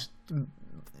 Which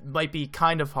might be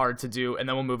kind of hard to do, and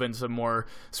then we'll move into more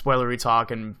spoilery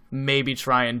talk and maybe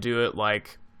try and do it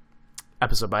like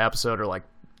episode by episode or like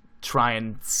try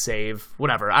and save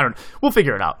whatever. We'll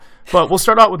figure it out. But we'll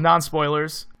start out with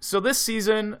non-spoilers. So this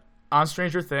season on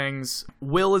Stranger Things,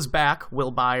 Will is back.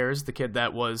 Will Byers, the kid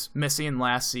that was missing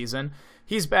last season.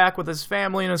 He's back with his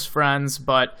family and his friends,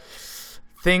 but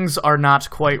things are not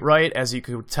quite right, as you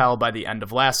could tell by the end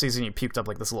of last season. He puked up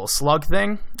like this little slug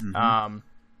thing.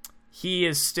 He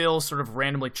is still sort of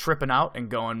randomly tripping out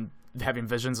and having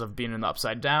visions of being in the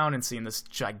Upside Down and seeing this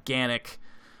gigantic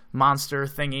monster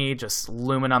thingy just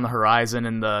looming on the horizon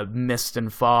in the mist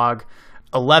and fog.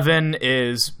 11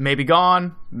 is maybe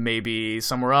gone, maybe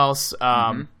somewhere else.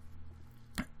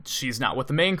 She's not with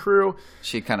the main crew.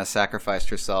 She kind of sacrificed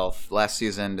herself last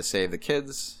season to save the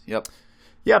kids. Yep.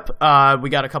 We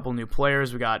got a couple new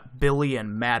players. We got Billy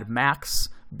and Mad Max.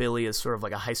 Billy is sort of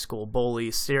like a high school bully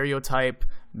stereotype.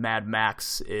 Mad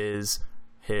Max is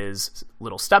his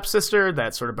little stepsister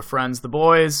that sort of befriends the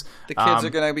boys. The kids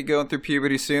are going to be going through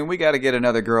puberty soon. We got to get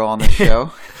another girl on the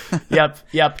show.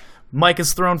 Yep. Mike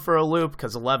is thrown for a loop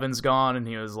because 11's gone and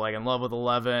he was like in love with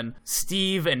 11.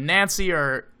 Steve and Nancy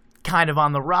are kind of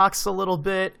on the rocks a little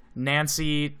bit.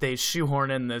 Nancy, they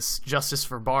shoehorn in this Justice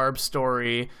for Barb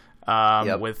story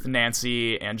with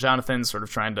Nancy and Jonathan sort of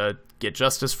trying to get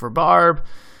justice for Barb.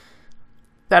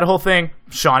 That whole thing.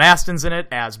 Sean Astin's in it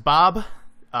as Bob,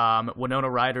 Winona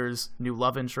Ryder's new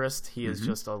love interest. He is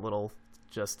just a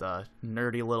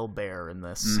nerdy little bear in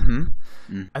this.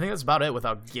 I think that's about it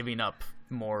without giving up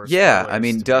more. Yeah, I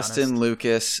mean, Dustin,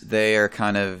 Lucas, they are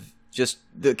kind of just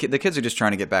the kids are just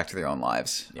trying to get back to their own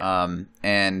lives.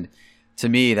 And to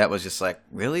me, that was just like,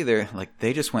 really,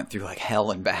 they just went through like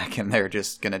hell and back, and they're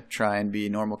just gonna try and be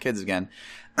normal kids again.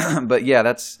 But yeah,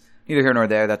 that's neither here nor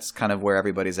there. That's kind of where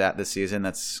everybody's at this season.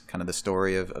 That's kind of the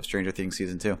story of Stranger Things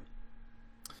season 2.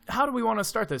 how do we want to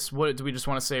start this? What do we just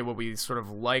want to say? What we sort of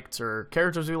liked, or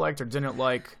characters we liked or didn't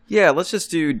like? Yeah, let's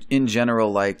just do in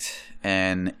general liked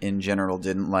and in general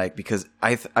didn't like, because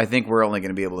I think we're only going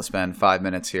to be able to spend 5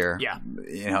 minutes here. Yeah,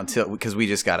 because we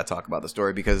just got to talk about the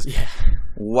story, because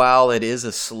while it is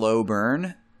a slow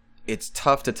burn, it's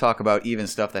tough to talk about even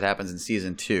stuff that happens in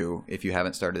season 2 if you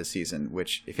haven't started the season.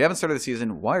 Which, if you haven't started the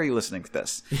season, why are you listening to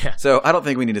this? Yeah. So I don't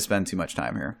think we need to spend too much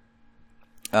time here.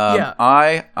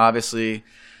 I obviously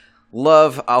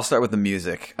I'll start with the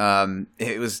music.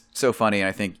 It was so funny, and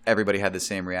I think everybody had the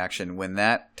same reaction. When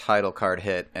that title card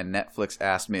hit and Netflix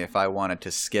asked me if I wanted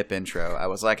to skip intro, I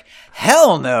was like,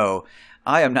 hell no!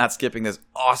 I am not skipping this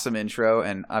awesome intro.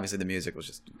 And obviously the music was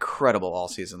just incredible all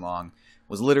season long.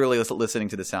 Was literally listening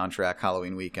to the soundtrack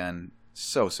Halloween weekend.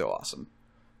 So awesome.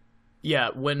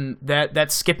 Yeah, when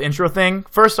that skip intro thing,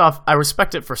 first off, I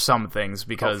respect it for some things,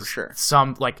 because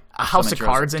some, like a House of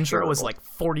Cards intro was like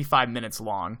 45 minutes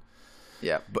long.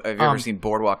 Yeah, but have you ever seen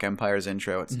Boardwalk Empire's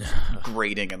intro? It's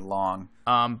grating and long.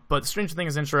 But Stranger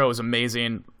Things intro was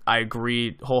amazing. I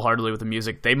agree wholeheartedly with the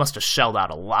music. They must have shelled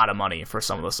out a lot of money for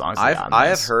some of the songs. I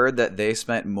have heard that they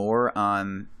spent more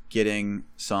on getting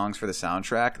songs for the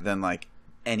soundtrack than like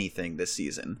anything this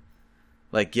season.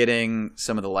 Like, getting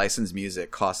some of the licensed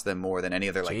music cost them more than any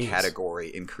other like category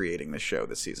in creating the show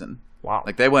this season. Wow.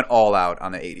 Like, they went all out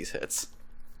on the 80s hits.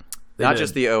 Not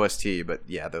just the OST, but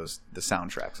the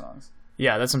soundtrack songs.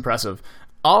 Yeah, that's impressive.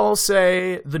 I'll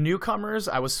say the newcomers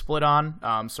I was split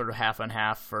on, sort of half and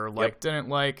half for didn't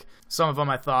like. Some of them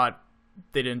I thought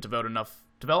they didn't devote enough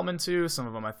development to. Some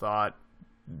of them I thought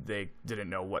they didn't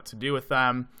know what to do with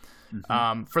them.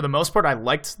 Mm-hmm. For the most part, I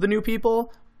liked the new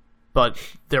people. But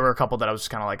there were a couple that I was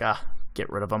just kind of like, get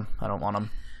rid of them. I don't want them.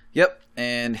 Yep.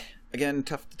 And again,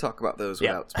 tough to talk about those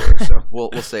without spoilers. So we'll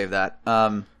save that.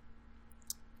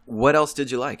 What else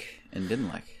did you like and didn't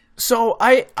like? So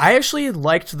I actually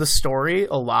liked the story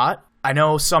a lot. I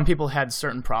know some people had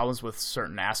certain problems with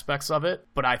certain aspects of it,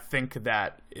 but I think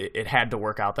that it had to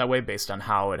work out that way based on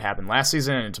how it happened last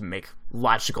season, and to make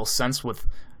logical sense with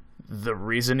the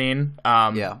reasoning.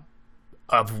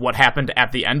 Of what happened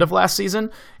at the end of last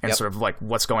season, and sort of like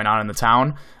what's going on in the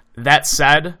town. That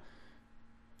said,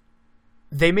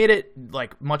 they made it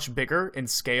like much bigger in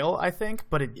scale, I think,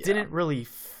 but it didn't really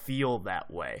feel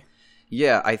that way.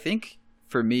 Yeah, I think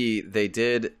for me, they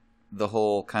did the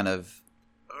whole kind of,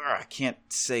 I can't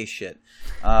say shit.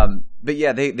 But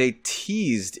yeah, they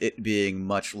teased it being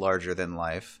much larger than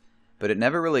life, but it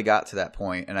never really got to that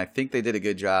point. And I think they did a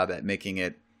good job at making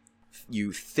it,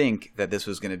 you think that this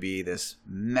was going to be this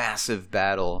massive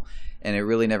battle, and it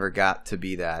really never got to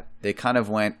be that. They kind of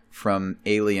went from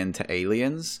alien to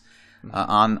aliens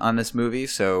on this movie.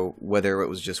 So whether it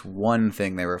was just one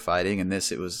thing they were fighting, and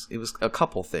this it was a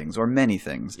couple things or many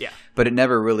things. Yeah. But it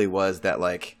never really was that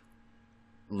like,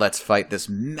 let's fight this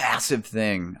massive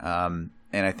thing. And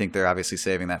I think they're obviously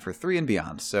saving that for 3 and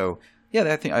beyond. So yeah,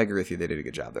 I agree with you. They did a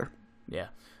good job there. Yeah.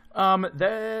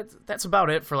 That's about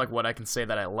it for like what I can say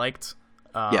that I liked.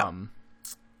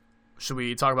 Should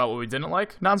we talk about what we didn't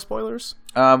like? Non-spoilers?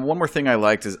 One more thing I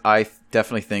liked is I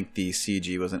definitely think the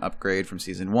CG was an upgrade from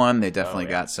season 1. They definitely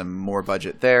got some more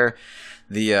budget there.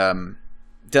 The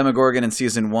Demogorgon in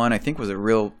season 1 I think was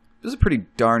a pretty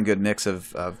darn good mix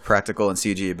of practical and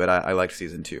CG, but I liked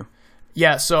season 2.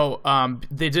 Yeah, so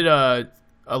they did a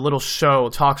little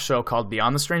talk show called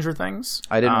Beyond the Stranger Things.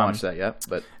 I didn't watch that yet,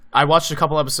 but I watched a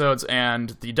couple episodes, and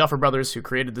the Duffer Brothers, who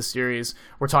created the series,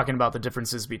 were talking about the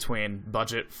differences between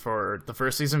budget for the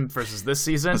first season versus this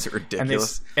season. That's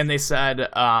ridiculous. And they said,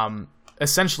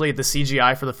 essentially, the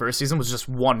CGI for the first season was just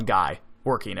one guy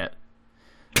working it.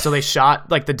 So they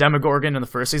shot, like, the Demogorgon in the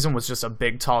first season was just a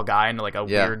big, tall guy in, like, a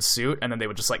weird suit, and then they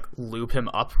would just, like, lube him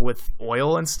up with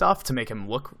oil and stuff to make him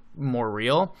look more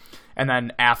real. And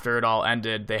then after it all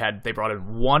ended, they brought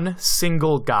in one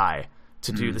single guy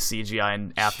to do the CGI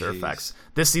and After Effects.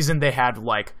 This season they had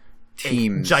like a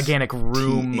gigantic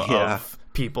room of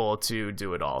people to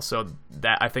do it all. So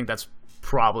I think that's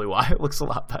probably why it looks a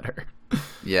lot better.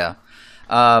 Yeah.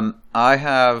 I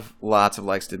have lots of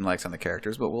likes, didn't likes on the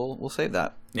characters, but we'll save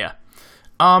that. Yeah.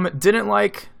 Didn't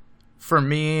like, for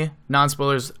me,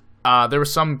 non-spoilers, there were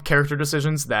some character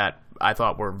decisions that I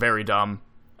thought were very dumb.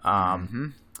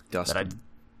 Dustin.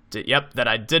 That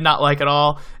I did not like at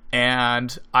all,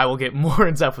 and I will get more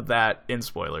in depth with that in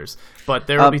spoilers. But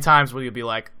there will be times where you'll be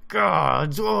like,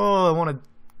 God, I want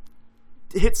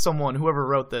to hit someone, whoever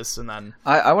wrote this, and then...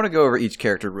 I want to go over each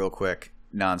character real quick,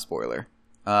 non-spoiler.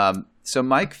 So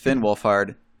Mike Finn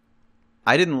Wolfhard,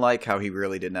 I didn't like how he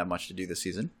really didn't have much to do this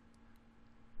season.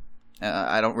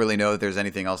 I don't really know that there's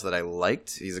anything else that I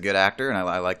liked. He's a good actor, and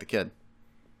I like the kid.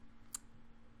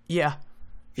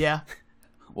 Yeah.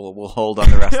 We'll hold on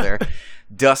the rest there.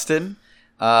 Dustin,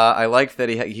 I liked that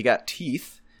he got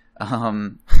teeth.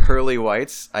 Pearly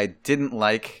whites. I didn't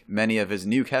like many of his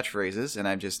new catchphrases, and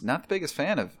I'm just not the biggest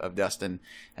fan of Dustin.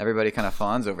 Everybody kind of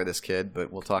fawns over this kid,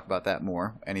 but we'll talk about that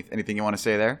more. Anything you want to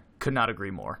say there? Could not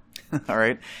agree more. All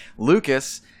right.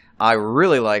 Lucas, I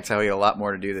really liked how he had a lot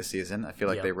more to do this season. I feel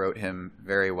like they wrote him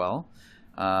very well.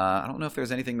 I don't know if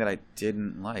there's anything that I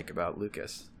didn't like about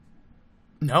Lucas.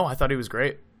 No, I thought he was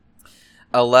great.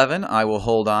 11, I will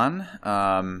hold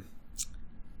on.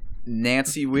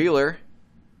 Nancy Wheeler.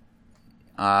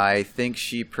 I think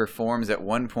she performs at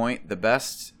one point the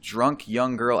best drunk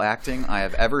young girl acting I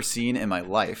have ever seen in my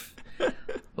life.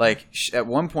 Like, at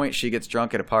one point she gets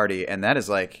drunk at a party, and that is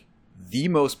like the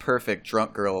most perfect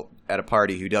drunk girl at a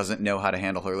party who doesn't know how to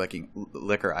handle her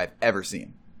liquor I've ever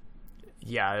seen.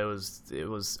 Yeah, it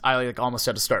was. I like almost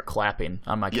had to start clapping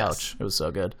on my couch. It was so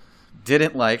good.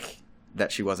 Didn't like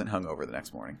that she wasn't hungover the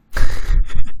next morning.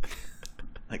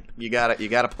 Like, you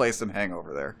gotta play some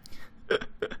hangover there.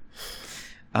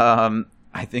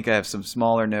 I think I have some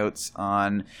smaller notes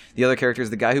on the other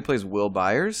characters. The guy who plays Will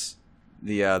Byers,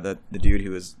 the dude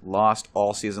who was lost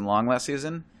all season long last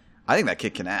season. I think that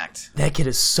kid can act. That kid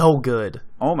is so good.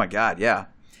 Oh my god, yeah.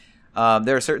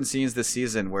 There are certain scenes this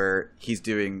season where he's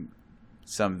doing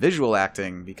some visual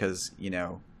acting because,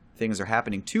 things are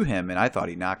happening to him, and I thought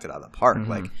he knocked it out of the park. Mm-hmm.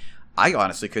 Like, I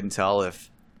honestly couldn't tell if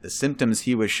the symptoms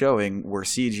he was showing were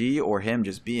CG or him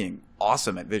just being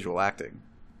awesome at visual acting.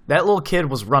 That little kid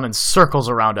was running circles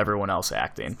around everyone else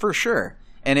acting. For sure.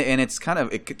 And it's kind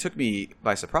of, it took me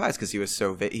by surprise because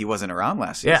he wasn't around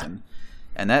last season. Yeah.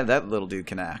 And that little dude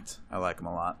can act. I like him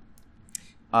a lot.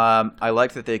 I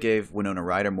liked that they gave Winona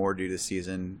Ryder more to do this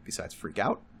season besides freak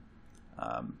out.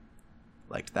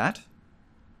 Liked that.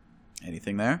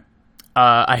 Anything there?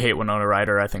 I hate Winona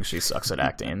Ryder. I think she sucks at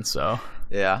acting. So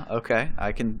yeah, okay,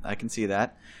 I can see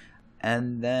that.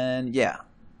 And then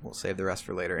we'll save the rest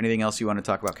for later. Anything else you want to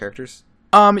talk about characters?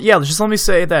 Just let me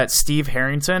say that Steve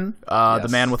Harrington, the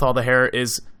man with all the hair,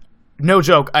 is no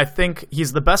joke. I think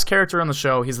he's the best character on the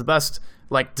show. He's the best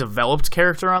developed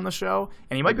character on the show,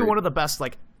 and he might be one of the best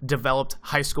developed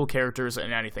high school characters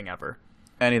in anything ever.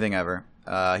 Anything ever.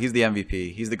 He's the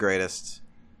MVP. He's the greatest.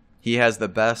 He has the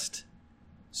best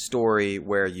story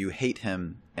where you hate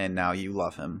him and now you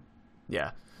love him.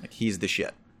 Yeah. He's the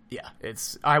shit. Yeah,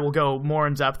 I will go more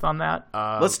in depth on that.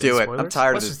 Let's do it. I'm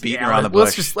tired of just beating around the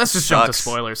bush. Let's just jump to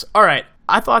spoilers. All right.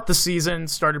 I thought the season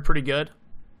started pretty good.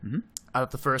 Mm-hmm. I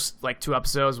thought the first 2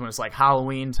 episodes when it's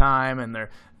Halloween time and they're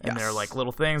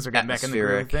little things, they're getting back in the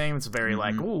groove thing. It's very ooh,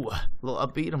 a little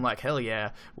upbeat. I'm like, hell yeah,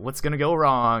 what's gonna go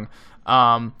wrong?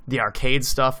 The arcade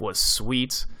stuff was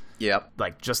sweet. Yep.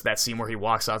 Just that scene where he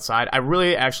walks outside. I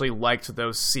really actually liked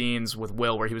those scenes with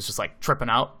Will where he was just tripping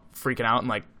out, freaking out,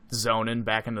 and zoning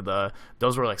back into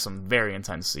those were some very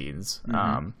intense scenes.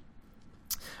 Mm-hmm.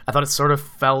 I thought it sort of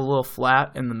fell a little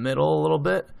flat in the middle a little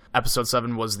bit. Episode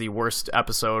 7 was the worst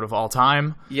episode of all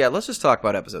time. Yeah, let's just talk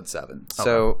about episode 7. Okay.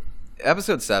 So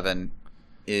episode 7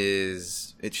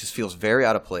 it just feels very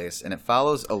out of place, and it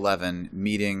follows 11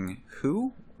 meeting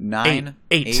who? 9?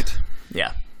 8.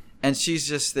 Yeah. And she's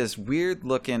just this weird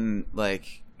looking,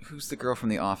 who's the girl from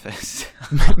The Office?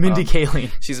 Mindy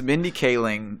Kaling. She's Mindy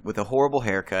Kaling with a horrible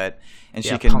haircut, and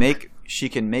she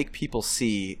can make people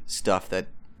see stuff that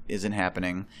isn't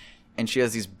happening. And she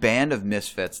has these band of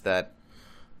misfits that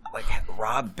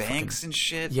rob banks and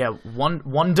shit. Yeah,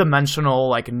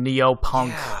 one-dimensional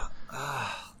neo-punk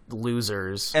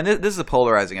losers. And this is a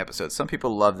polarizing episode. Some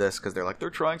people love this because they're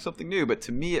trying something new, but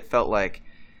to me it felt like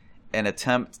an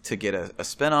attempt to get a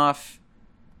spinoff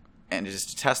and just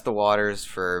to test the waters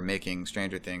for making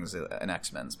Stranger Things an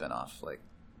X-Men spinoff.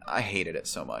 I hated it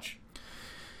so much.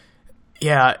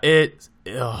 Yeah,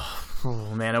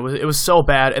 oh man, it was so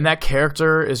bad, and that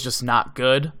character is just not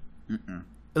good. Mm-mm.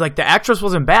 The actress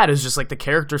wasn't bad. It's just the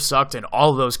character sucked, and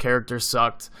all of those characters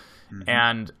sucked. Mm-hmm.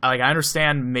 And I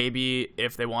understand maybe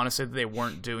if they want to say that they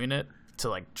weren't doing it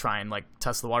to try and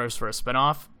test the waters for a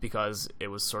spinoff because it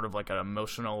was sort of an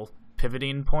emotional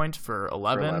pivoting point for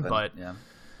 11, but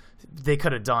they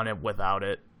could have done it without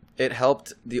it. It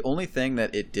helped. The only thing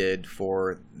that it did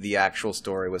for the actual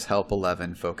story was help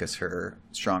 11 focus her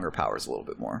stronger powers a little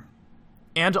bit more.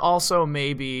 And also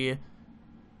maybe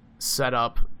set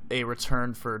up a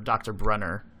return for Dr.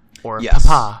 Brenner or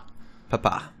Papa.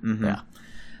 Mm-hmm. Yeah.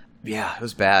 Yeah, it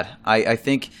was bad. I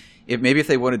think if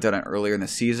they would have done it earlier in the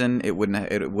season, it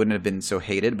wouldn't have been so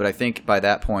hated. But I think by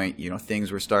that point,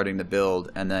 things were starting to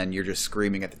build, and then you're just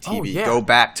screaming at the TV, "Go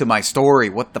back to my story!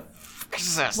 What the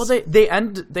is this? Well, they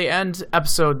end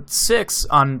episode 6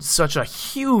 on such a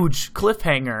huge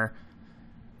cliffhanger,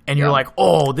 and you're like,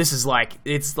 oh, this is like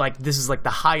the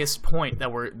highest point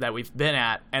that we've been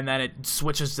at, and then it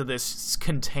switches to this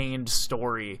contained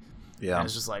story. Yeah, and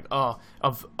it's just like, oh,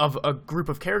 of a group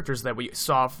of characters that we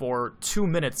saw for 2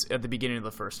 minutes at the beginning of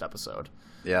the first episode.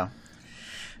 Yeah.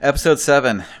 Episode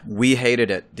 7, we hated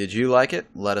it. Did you like it?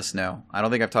 Let us know. I don't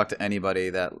think I've talked to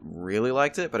anybody that really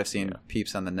liked it, but I've seen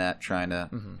peeps on the net trying to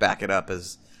back it up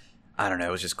as, I don't know,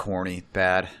 it was just corny,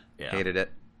 bad. Yeah. Hated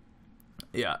it.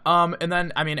 Yeah. And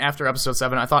then, I mean, after episode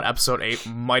 7, I thought episode 8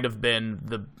 might have been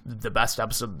the best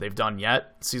episode they've done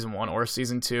yet, season 1 or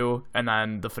season 2, and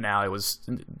then the finale was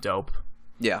dope.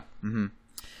 Yeah. Mm-hmm.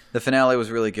 The finale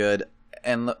was really good.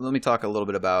 And let me talk a little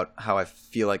bit about how I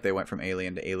feel like they went from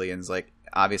Alien to Aliens. Like,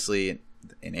 obviously,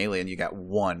 in Alien, you got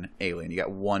one alien. You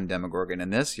got one Demogorgon. In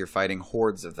this, you're fighting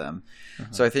hordes of them.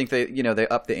 Mm-hmm. So I think they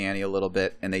upped the ante a little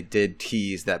bit, and they did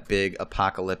tease that big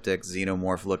apocalyptic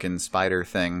xenomorph-looking spider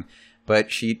thing.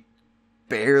 But she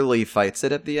barely fights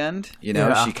it at the end. She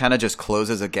kind of just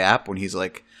closes a gap when he's,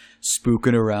 like,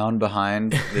 spooking around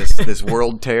behind this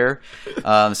world tear.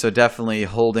 So definitely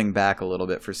holding back a little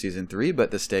bit for season 3,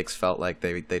 but the stakes felt like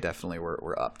they definitely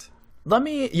were upped.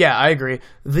 I agree.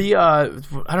 I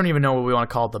don't even know what we want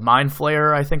to call it. The Mind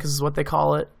Flayer, I think is what they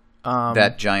call it.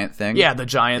 That giant thing? Yeah, the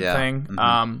giant thing.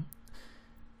 Mm-hmm.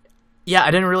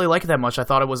 I didn't really like it that much. I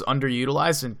thought it was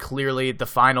underutilized, and clearly the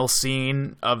final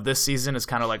scene of this season is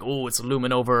kind of like, oh, it's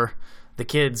looming over the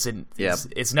kids, and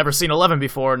it's never seen 11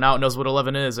 before. Now it knows what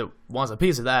 11 is. It wants a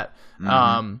piece of that.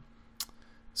 Mm-hmm.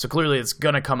 So clearly it's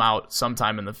going to come out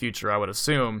sometime in the future, I would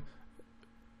assume.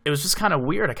 It was just kind of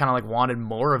weird. I kind of like wanted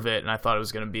more of it, and I thought it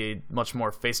was going to be much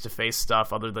more face-to-face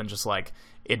stuff other than just like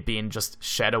it being just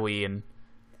shadowy and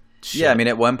shit. Yeah, I mean,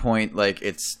 at one point, like,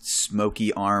 its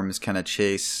smoky arms kind of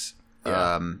chase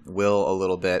Will a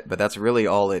little bit, but that's really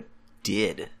all it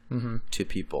did to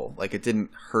people. Like, it didn't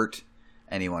hurt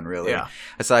anyone, really,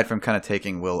 aside from kind of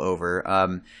taking Will over.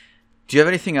 Do you have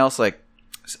anything else, like,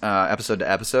 episode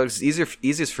to episode? It's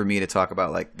easiest for me to talk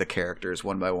about, like, the characters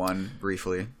one by one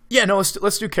briefly. Yeah, no,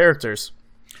 let's do characters.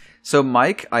 So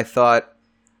Mike, I thought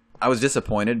I was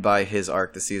disappointed by his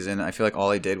arc this season. I feel like all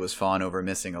he did was fawn over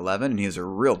missing 11, and he was a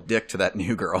real dick to that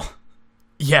new girl.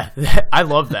 Yeah, I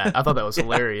love that. I thought that was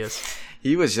hilarious.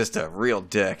 He was just a real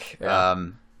dick. Yeah.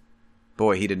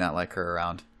 Boy, he did not like her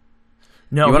around.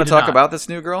 No, you want to talk about this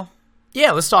new girl?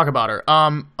 Yeah, let's talk about her.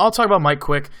 I'll talk about Mike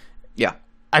quick. Yeah.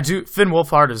 I do. Finn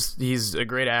Wolfhard he's a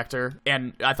great actor,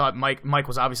 and I thought Mike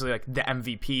was obviously like the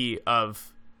MVP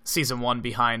of season 1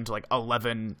 behind like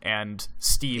 11 and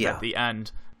Steve at the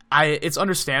end. It's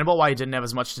understandable why he didn't have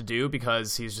as much to do,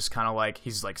 because he's just kind of like,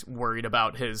 he's like worried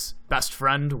about his best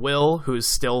friend Will, who's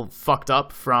still fucked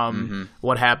up from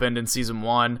what happened in season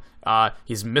 1.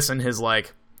 He's missing his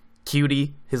like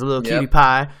cutie, his little cutie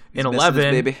pie in 11.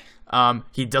 His baby.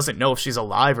 He doesn't know if she's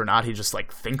alive or not. He just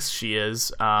like thinks she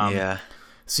is.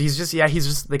 So he's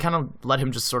just they kind of let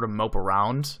him just sort of mope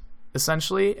around,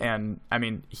 essentially. And I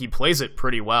mean, he plays it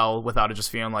pretty well without it just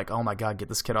feeling like, oh my God, get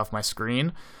this kid off my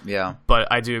screen. Yeah. But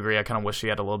I do agree. I kind of wish he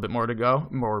had a little bit more to go,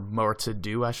 more to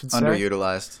do, I should say.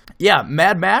 Underutilized. Yeah.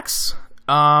 Mad Max.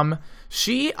 I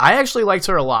actually liked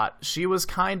her a lot. She was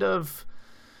kind of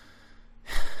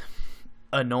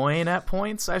annoying at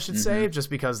points, I should say, just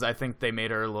because I think they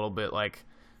made her a little bit like,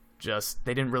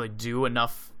 they didn't really do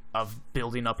enough of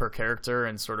building up her character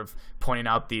and sort of pointing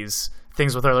out these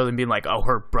things with her, other than being like, oh,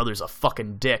 her brother's a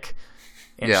fucking dick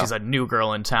and she's a new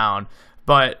girl in town.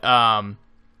 But I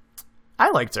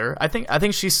liked her. I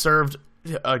think she served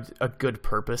a good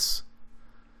purpose.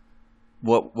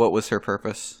 What was her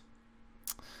purpose?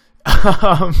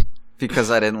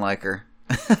 Because I didn't like her.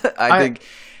 I think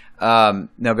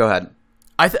no, go ahead.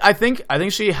 I think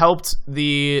she helped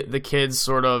the kids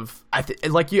sort of. I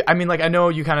know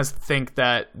you kind of think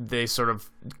that they sort of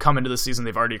come into the season,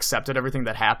 they've already accepted everything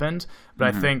that happened,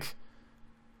 but I think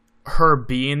her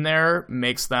being there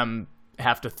makes them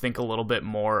have to think a little bit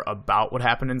more about what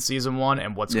happened in season 1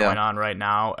 and what's going on right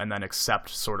now, and then accept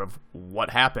sort of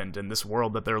what happened in this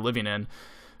world that they're living in.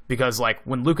 Because, like,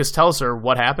 when Lucas tells her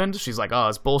what happened, she's like, oh,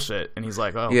 it's bullshit. And he's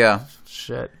like, oh,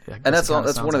 shit. And that's one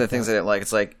of the things I didn't like.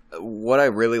 It's like, what I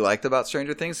really liked about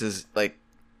Stranger Things is, like,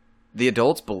 the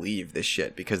adults believe this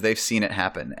shit because they've seen it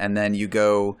happen. And then you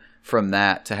go from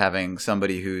that to having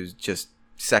somebody who's just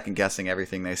second-guessing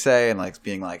everything they say and, like,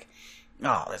 being like,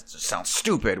 oh, that just sounds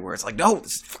stupid. Where it's like, no,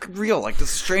 this is fucking real. Like,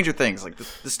 this is Stranger Things. Like,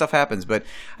 this stuff happens. But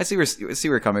I see where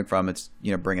you're coming from. It's,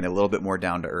 bringing it a little bit more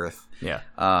down to earth. Yeah.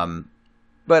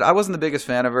 But I wasn't the biggest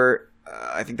fan of her.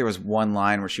 I think there was one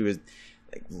line where she was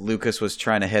Lucas was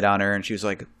trying to hit on her, and she was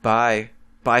like, "Bye,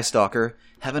 stalker.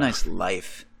 Have a nice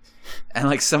life." And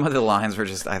like some of the lines were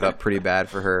just, I thought, pretty bad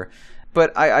for her.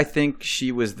 But I think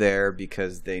she was there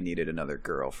because they needed another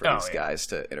girl for these guys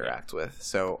to interact with.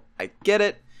 So I get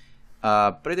it,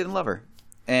 but I didn't love her.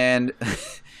 And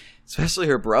especially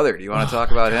her brother. Do you want to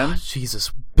talk about him?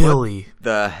 Jesus, Billy. What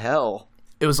the hell?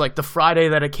 It was like the Friday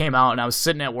that it came out, and I was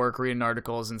sitting at work reading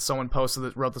articles, and someone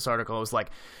wrote this article. It was like,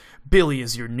 Billy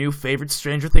is your new favorite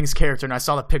Stranger Things character, and I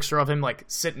saw the picture of him like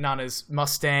sitting on his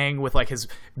Mustang with like his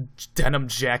denim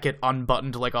jacket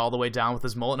unbuttoned like all the way down with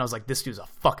his mullet, and I was like, this dude's a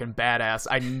fucking badass.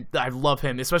 I love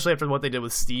him, especially after what they did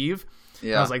with Steve. Yeah.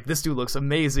 And I was like, this dude looks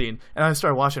amazing. And I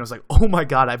started watching, I was like, oh my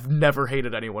god, I've never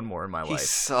hated anyone more in my life. He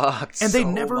sucked and they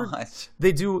so never much.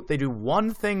 They do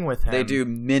one thing with him. They do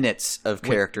minutes of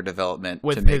character development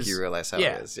to make you realize how it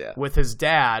is. Yeah. With his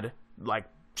dad, like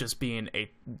just being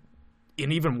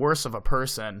an even worse of a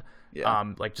person,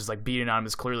 like just like beating on him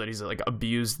is clear that he's like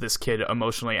abused this kid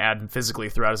emotionally and physically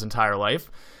throughout his entire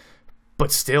life,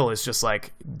 but still it's just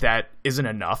like that isn't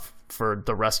enough for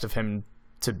the rest of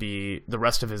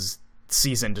his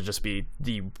season to just be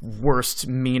the worst,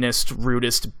 meanest,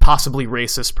 rudest, possibly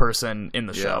racist person in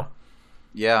the show.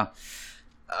 Yeah,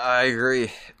 I agree.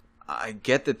 I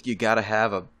get that you got to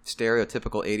have a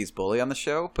stereotypical 80s bully on the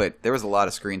show, but there was a lot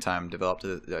of screen time developed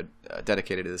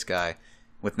dedicated to this guy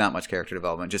with not much character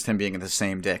development, just him being the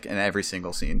same dick in every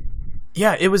single scene.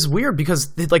 Yeah, it was weird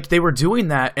because they were doing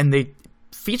that and they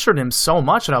featured him so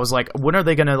much, and I was like, when are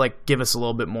they going to like give us a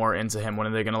little bit more into him? When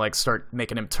are they going to like start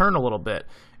making him turn a little bit,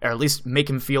 or at least make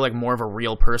him feel like more of a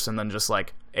real person than just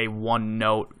like a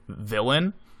one-note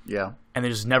villain? Yeah. And they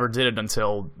just never did it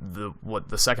until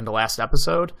the second to last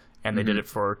episode. And they did it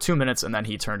for 2 minutes, and then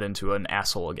he turned into an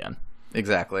asshole again.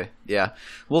 Exactly. Yeah.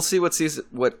 We'll see what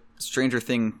Stranger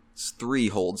Things 3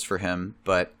 holds for him,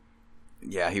 but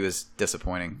yeah, he was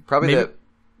disappointing. Probably the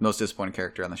most disappointing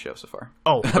character on the show so far.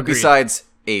 Oh, agreed. Besides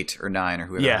 8 or 9 or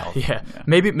whoever. Yeah.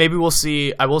 Maybe we'll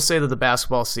see. I will say that the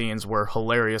basketball scenes were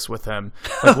hilarious with him.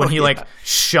 Like when he like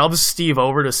shoves Steve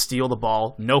over to steal the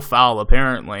ball, no foul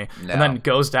apparently, and then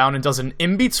goes down and does an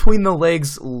in between the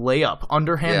legs layup,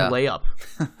 underhand layup.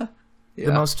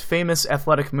 The most famous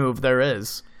athletic move there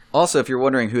is. Also, if you're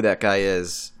wondering who that guy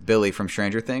is, Billy from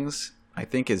Stranger Things, I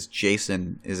think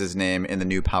Jason is his name in the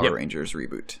new Power Rangers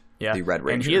reboot. Yeah, the Red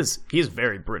Ranger. And he is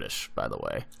very British, by the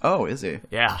way. Oh, is he?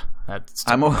 Yeah, that's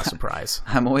a surprise.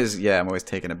 I'm always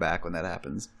taken aback when that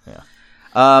happens.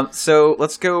 Yeah. So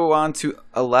let's go on to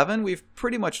 11. We've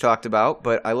pretty much talked about,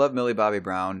 but I love Millie Bobby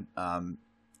Brown.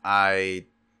 I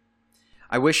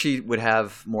wish she would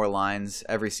have more lines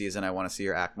every season. I want to see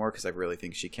her act more because I really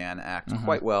think she can act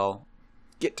quite well.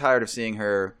 Get tired of seeing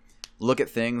her look at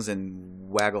things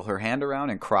and waggle her hand around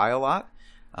and cry a lot.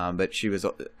 But she was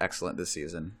excellent this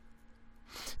season.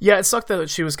 Yeah, it sucked that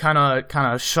she was kind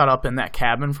of shut up in that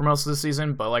cabin for most of the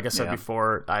season. But like I said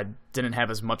before, I didn't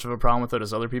have as much of a problem with it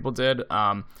as other people did,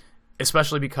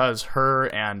 especially because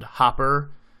her and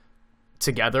Hopper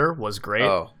together was great.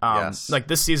 Like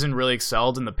this season really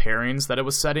excelled in the pairings that it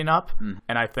was setting up,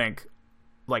 and I think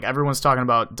like everyone's talking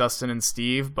about Dustin and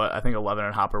Steve, but I think Eleven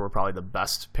and Hopper were probably the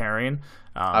best pairing.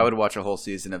 I would watch a whole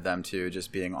season of them too,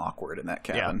 just being awkward in that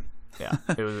cabin. Yeah,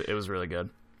 it was really good.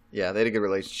 Yeah, they had a good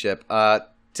relationship.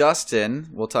 Dustin,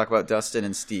 we'll talk about Dustin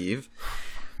and Steve.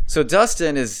 So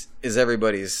Dustin is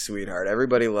everybody's sweetheart.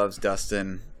 Everybody loves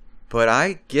Dustin, but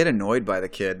I get annoyed by the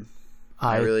kid.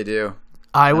 I really do.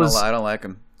 I don't like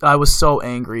him. I was so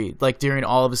angry, like during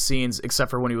all of his scenes,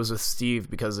 except for when he was with Steve,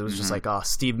 because it was just like, oh,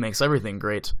 Steve makes everything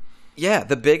great. Yeah,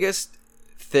 the biggest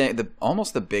thing,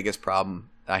 almost the biggest problem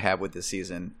I have with this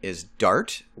season is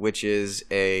Dart, which is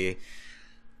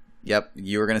yep,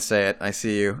 you were gonna say it. I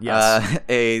see you. Yes.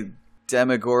 A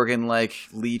Demogorgon-like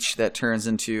leech that turns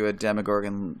into a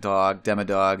Demogorgon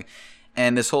Demodog.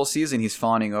 And this whole season, he's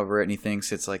fawning over it, and he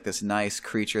thinks it's like this nice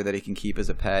creature that he can keep as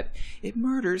a pet. It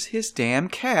murders his damn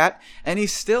cat, and he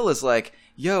still is like,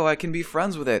 yo, I can be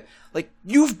friends with it. Like,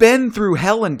 you've been through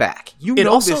hell and back.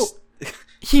 This.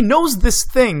 He knows this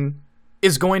thing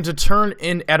is going to turn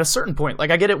in at a certain point.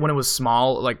 Like, I get it when it was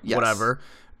small, like, whatever.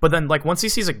 But then, like, once he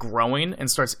sees it growing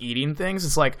and starts eating things,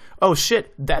 it's like, oh,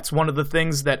 shit, that's one of the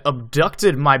things that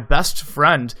abducted my best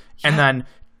friend and then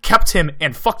kept him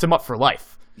and fucked him up for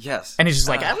life. Yes. And he's just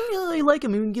like, I don't really like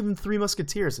him. Even give him 3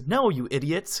 Musketeers. No, you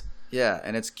idiots. Yeah,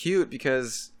 and it's cute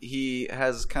because he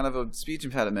has kind of a speech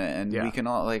impediment, and we can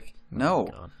all, like, no.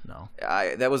 Oh God, no.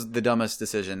 That was the dumbest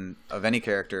decision of any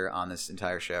character on this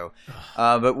entire show.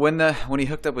 But when he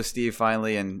hooked up with Steve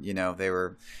finally, and, you know, they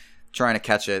were trying to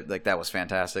catch it, like, that was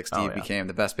fantastic. Steve became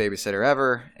the best babysitter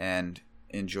ever, and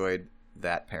enjoyed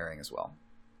that pairing as well.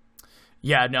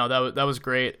 Yeah, no, that was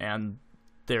great, and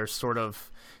they're sort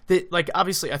of like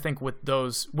obviously I think with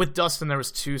Dustin there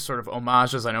was two sort of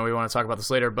homages. I know we want to talk about this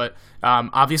later, but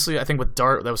obviously I think with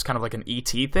Dart that was kind of like an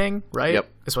E.T. thing, right? Yep.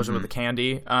 Especially with the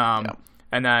candy.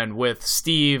 And then with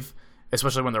Steve,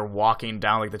 especially when they're walking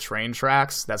down like the train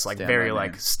tracks, that's like very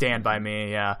like Stand By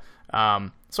Me, yeah.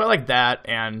 So I like that,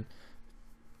 and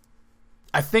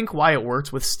I think why it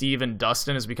worked with Steve and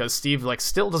Dustin is because Steve like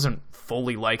still doesn't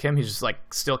fully like him. He's just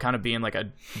like still kind of being like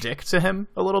a dick to him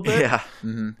a little bit. Yeah.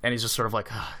 And he's just sort of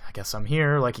like, I guess I'm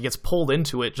here. Like he gets pulled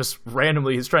into it just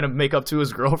randomly. He's trying to make up to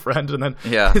his girlfriend, and then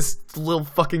his little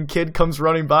fucking kid comes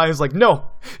running by. He's like, no,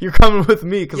 you're coming with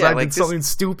me because I did something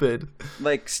stupid.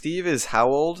 Like Steve is how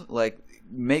old? Like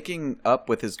making up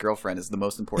with his girlfriend is the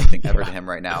most important thing ever to him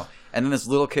right now. And then this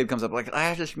little kid comes up like, I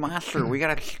have this monster. We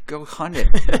gotta go hunt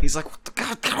it. He's like, what the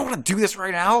God, I don't want to do this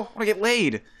right now. I want to get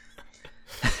laid.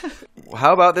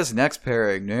 How about this next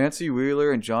pairing? Nancy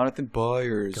Wheeler and Jonathan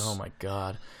Byers. Oh my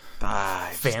God.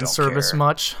 Fan service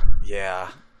much?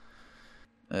 Yeah.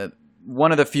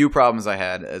 One of the few problems I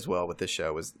had as well with this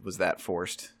show was that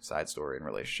forced side story and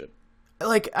relationship.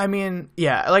 Like, I mean,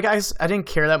 yeah, like I didn't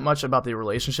care that much about the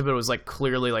relationship. It was like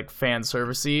clearly like fan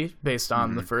servicey based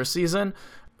on the first season.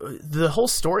 The whole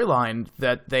storyline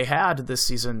that they had this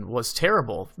season was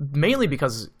terrible, mainly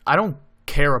because I don't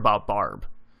care about Barb.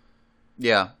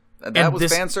 Yeah, that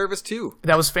was fan service too.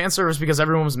 That was fan service because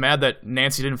everyone was mad that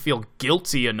Nancy didn't feel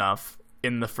guilty enough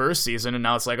in the first season, and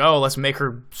now it's like, oh, let's make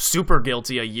her super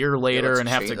guilty a year later and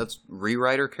have to let's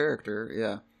rewrite her character.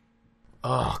 Yeah.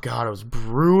 Oh God, it was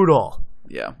brutal.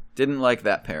 Yeah, didn't like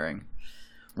that pairing.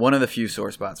 One of the few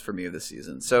sore spots for me of this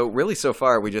season. So really, so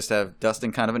far, we just have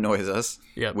Dustin kind of annoys us.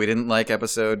 Yep. We didn't like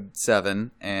episode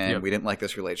 7, and we didn't like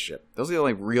this relationship. Those are the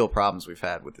only real problems we've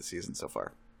had with the season so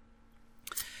far.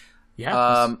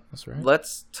 Yeah, that's right.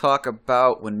 Let's talk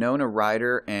about Winona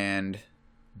Ryder and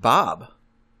Bob.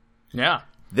 Yeah.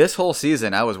 This whole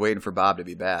season, I was waiting for Bob to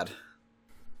be bad.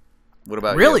 What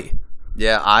about you? Really?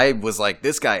 Yeah, I was like,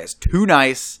 this guy is too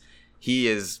nice. He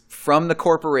is from the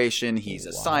corporation. He's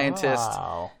a scientist.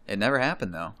 It never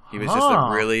happened, though. He was just a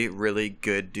really, really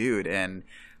good dude. And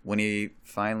when he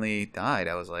finally died,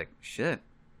 I was like, shit.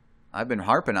 I've been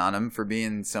harping on him for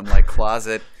being some like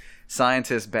closet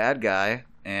scientist bad guy.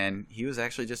 And he was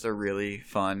actually just a really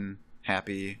fun,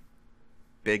 happy,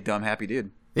 big, dumb, happy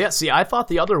dude. Yeah, see, I thought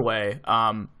the other way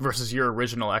versus your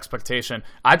original expectation.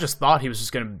 I just thought he was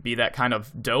just going to be that kind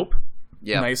of dope,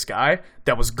 nice guy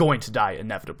that was going to die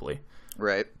inevitably.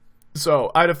 Right.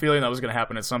 So I had a feeling that was going to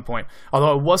happen at some point.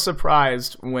 Although I was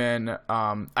surprised when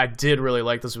I did really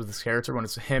like this with this character when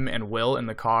it's him and Will in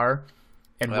the car.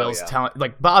 And Will's telling,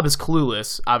 like, Bob is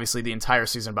clueless, obviously, the entire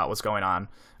season about what's going on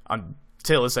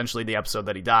until essentially the episode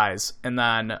that he dies. And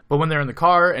then, but when they're in the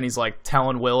car and he's like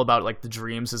telling Will about like the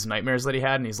dreams, his nightmares that he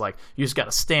had, and he's like, you just got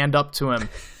to stand up to him.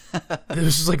 It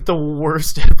was just like the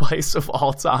worst advice of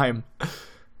all time.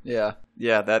 Yeah.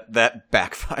 Yeah. That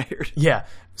backfired. Yeah.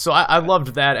 So I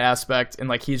loved that aspect. And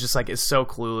like, he's just like, is so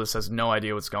clueless, has no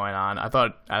idea what's going on. I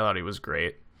thought he was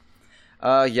great.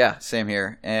 Yeah, same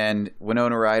here. And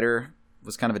Winona Ryder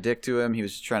was kind of a dick to him. He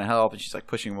was trying to help and she's like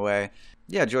pushing him away.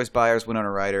 Yeah, Joyce Byers, Winona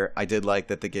Ryder. I did like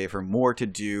that they gave her more to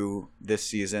do this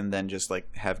season than just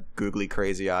like have googly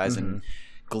crazy eyes and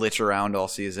glitch around all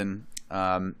season.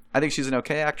 I think she's an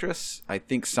okay actress. I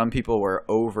think some people were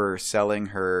overselling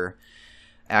her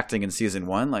acting in season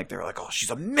 1. Like they were like, "Oh, she's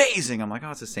amazing." I'm like,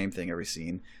 "Oh, it's the same thing every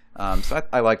scene." So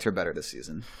I liked her better this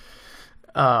season.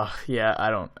 Yeah, I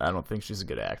don't think she's a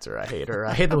good actor. I hate her.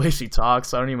 I hate the way she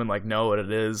talks. I don't even like know what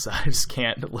it is. I just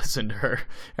can't listen to her,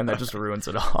 and that just ruins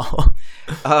it all.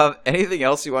 Anything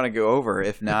else you want to go over?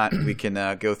 If not, we can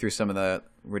go through some of the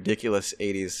ridiculous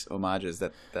 80s homages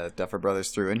that the Duffer Brothers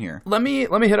threw in here. Let me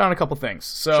hit on a couple things.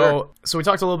 So we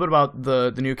talked a little bit about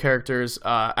the new characters.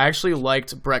 I actually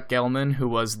liked Brett Gelman, who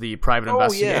was the private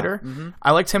investigator. Yeah.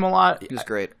 I liked him a lot. He was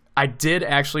great. I did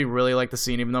actually really like the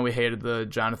scene, even though we hated the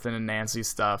Jonathan and Nancy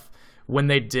stuff. When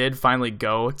they did finally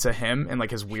go to him in like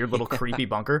his weird little creepy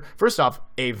bunker. First off,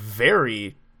 a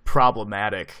very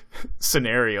problematic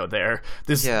scenario there.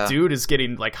 This dude is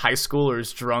getting like high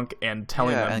schoolers drunk and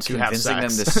telling them to have sex.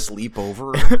 Convincing them to sleep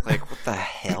over. Like, what the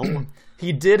hell?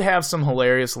 He did have some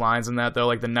hilarious lines in that, though.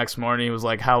 Like the next morning, he was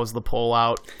like, "How was the poll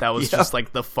out?" That was just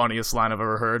like the funniest line I've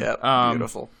ever heard. Yep,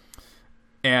 beautiful.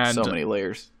 And so many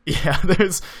layers. Yeah,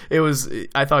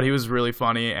 I thought he was really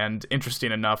funny and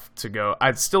interesting enough to go.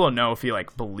 I still don't know if he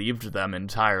like believed them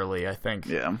entirely, I think.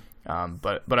 Yeah.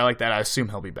 But I like that. I assume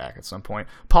he'll be back at some point.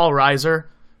 Paul Reiser,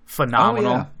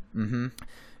 phenomenal. Oh, yeah. Mm-hmm.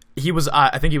 He was,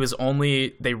 I think he was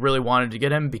only, they really wanted to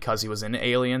get him because he was in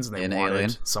Aliens and they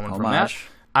wanted someone from that.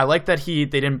 I like that they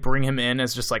didn't bring him in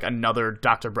as just like another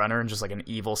Dr. Brenner and just like an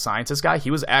evil scientist guy.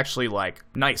 He was actually like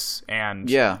nice and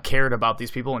cared about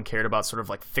these people and cared about sort of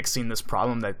like fixing this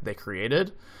problem that they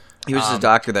created. He was just a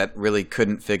doctor that really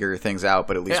couldn't figure things out,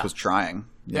 but at least was trying.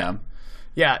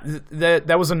 Yeah,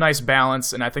 that was a nice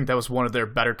balance, and I think that was one of their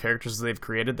better characters they've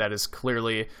created that is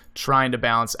clearly trying to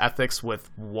balance ethics with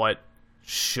what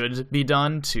should be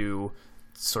done to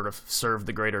sort of serve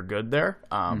the greater good there.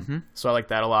 So I like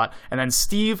that a lot. And then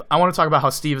Steve, I want to talk about how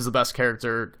Steve is the best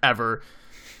character ever.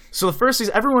 So the first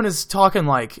season, everyone is talking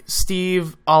like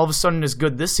Steve all of a sudden is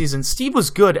good this season. Steve was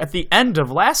good at the end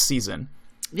of last season.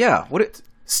 Yeah,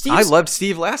 I loved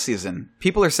Steve last season.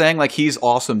 People are saying like he's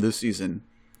awesome this season.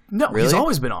 No, really? He's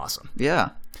always been awesome. Yeah.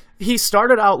 He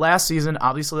started out last season,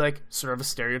 obviously like sort of a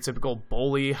stereotypical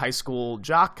bully, high school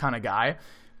jock kind of guy.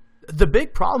 The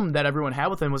big problem that everyone had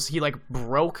with him was he like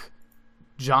broke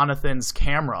Jonathan's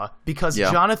camera because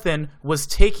Jonathan was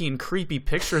taking creepy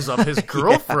pictures of his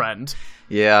girlfriend.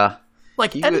 Yeah.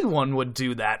 Like anyone would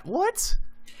do that. What?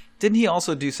 Didn't he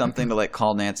also do something to like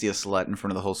call Nancy a slut in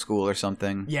front of the whole school or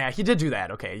something? Yeah, he did do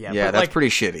that. Okay, yeah. Yeah, but, that's like, pretty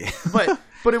shitty.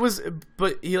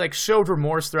 but he like showed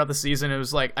remorse throughout the season. It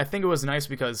was like, I think it was nice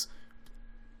because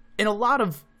in a lot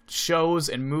of shows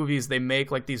and movies, they make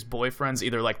like these boyfriends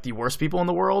either like the worst people in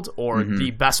the world or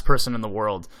the best person in the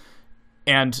world.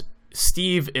 And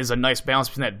Steve is a nice balance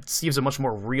between that. Steve's a much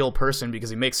more real person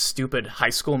because he makes stupid high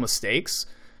school mistakes,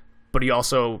 but he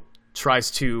also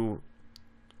tries to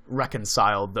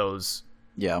reconcile those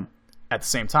at the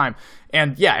same time.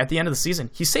 And at the end of the season,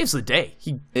 he saves the day.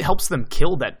 He helps them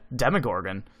kill that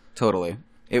Demogorgon. Totally.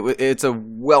 It's a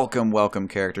welcome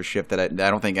character shift that I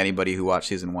don't think anybody who watched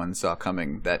season 1 saw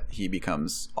coming, that he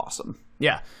becomes awesome.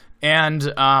 Yeah. And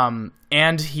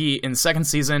he in second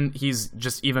season, he's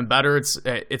just even better.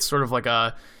 It's sort of like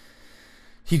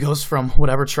he goes from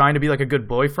whatever trying to be like a good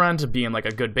boyfriend to being like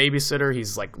a good babysitter.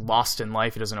 He's like lost in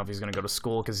life. He doesn't know if he's going to go to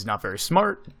school because he's not very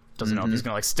smart. Doesn't know if he's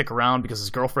going to like stick around because his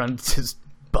girlfriend is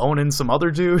boning some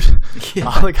other dude.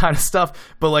 All that kind of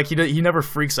stuff. But like he never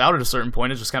freaks out at a certain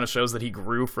point. It just kind of shows that he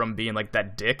grew from being like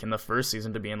that dick in the first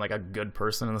season to being like a good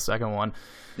person in the second one.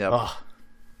 Yep.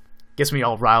 Gets me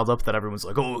all riled up that everyone's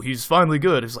like, oh, he's finally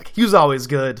good. It's like, he was always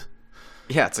good.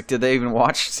 Yeah, it's like, did they even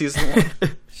watch season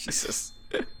 1? Jesus.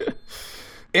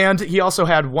 And he also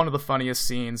had one of the funniest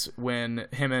scenes when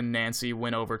him and Nancy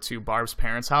went over to Barb's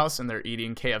parents' house and they're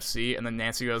eating KFC, and then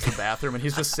Nancy goes to the bathroom and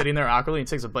he's just sitting there awkwardly and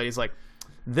takes a bite. He's like,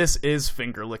 this is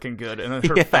finger licking good. And then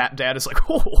her fat dad is like,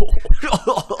 oh.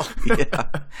 Yeah,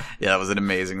 that was an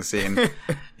amazing scene.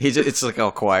 It's like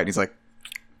all quiet. He's like,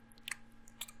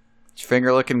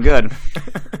 finger looking good.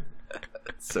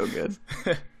 So good.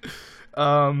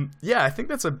 I think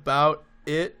that's about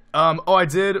it. I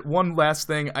did one last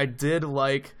thing. I did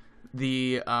like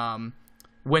the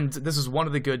when this is one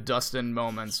of the good Dustin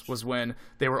moments was when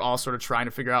they were all sort of trying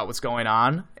to figure out what's going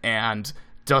on, and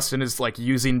Dustin is like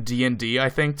using D&D, I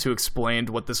think, to explain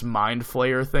what this mind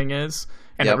flayer thing is.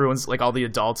 And everyone's like, all the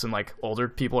adults and like older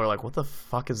people are like, what the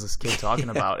fuck is this kid talking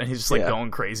about? And he's just like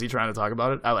going crazy trying to talk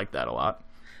about it. I like that a lot.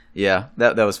 Yeah,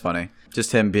 that was funny.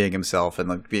 Just him being himself and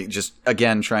like being just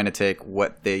again trying to take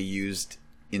what they used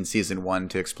in season 1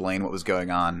 to explain what was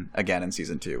going on again in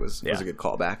season 2 was a good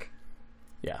callback.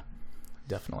 Yeah,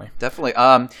 definitely.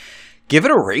 Give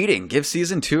it a rating. Give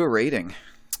season 2 a rating.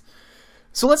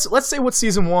 So let's say what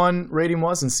season 1 rating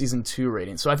was and season 2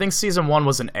 rating. So I think season 1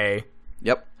 was an A.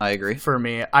 Yep, I agree. For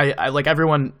me, I like,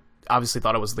 everyone obviously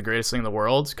thought it was the greatest thing in the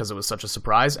world because it was such a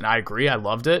surprise, and I agree. I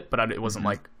loved it, but it wasn't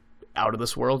like out of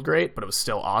this world great, but it was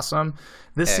still awesome.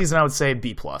 This season I would say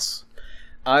B+.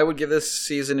 I would give this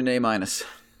season an A-.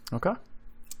 Okay.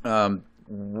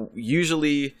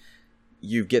 Usually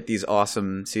you get these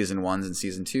awesome season 1s and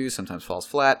season 2, sometimes falls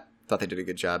flat. Thought they did a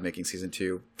good job making season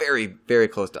 2 very, very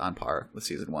close to on par with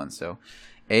season 1. So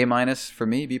A- for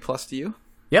me, B+ to you.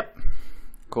 Yep.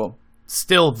 Cool.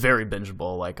 Still very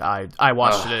bingeable. Like I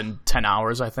watched it in 10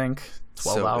 hours, I think.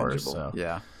 12 hours. So.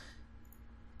 Yeah.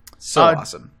 So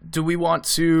awesome. Do we want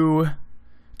to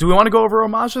go over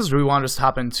homages, or do we want to just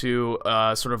hop into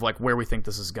sort of like where we think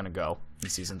this is going to go in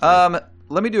season 3?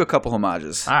 Let me do a couple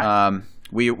homages. All right.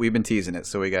 We've been teasing it,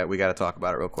 so we got to talk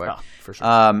about it real quick. Oh, for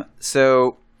sure.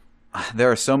 So there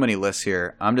are so many lists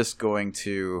here. I'm just going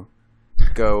to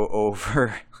go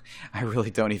over. I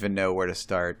really don't even know where to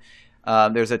start.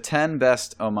 There's a 10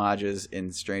 best homages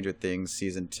in Stranger Things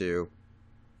season 2.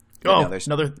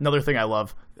 Another thing I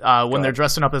love. When they're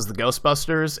dressing up as the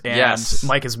Ghostbusters, and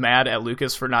Mike is mad at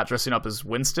Lucas for not dressing up as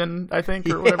Winston, I think,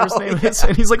 or whatever his name is.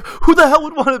 And he's like, who the hell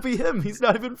would want to be him? He's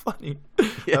not even funny.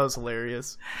 That was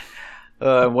hilarious.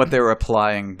 What they were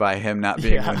applying by him not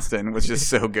being Winston was just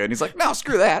so good. He's like, no,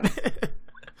 screw that.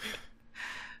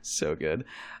 So good.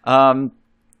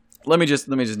 Let me just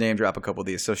name drop a couple of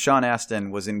these. So Sean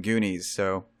Astin was in Goonies,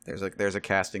 so there's a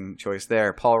casting choice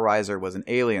there. Paul Reiser was in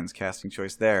Aliens, casting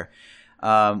choice there.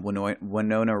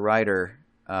 Winona Ryder,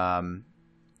 I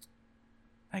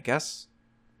guess,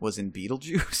 was in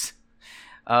Beetlejuice.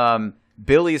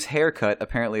 Billy's haircut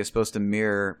apparently is supposed to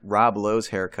mirror Rob Lowe's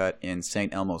haircut in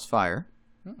St. Elmo's Fire.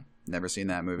 Never seen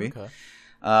that movie. Okay.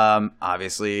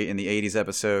 Obviously, in the 80s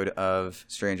episode of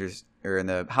in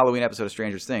the Halloween episode of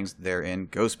Stranger Things, they're in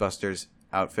Ghostbusters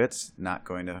outfits. Not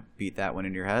going to beat that one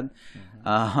in your head.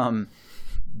 Mm-hmm.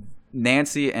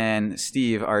 Nancy and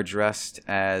Steve are dressed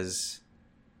as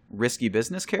Risky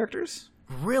Business characters.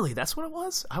 Really? That's what it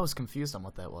was? I was confused on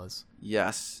what that was.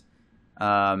 Yes.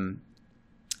 Not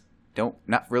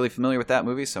really familiar with that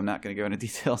movie, so I'm not going to go into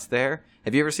details there.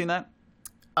 Have you ever seen that?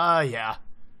 Yeah.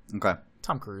 Okay.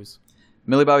 Tom Cruise.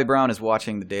 Millie Bobby Brown is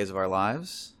watching The Days of Our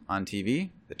Lives on TV.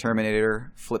 The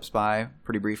Terminator flips by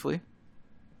pretty briefly.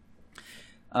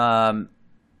 Episode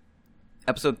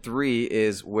 3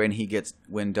 is when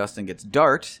Dustin gets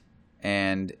Dart,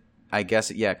 and I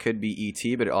guess it could be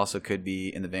E.T., but it also could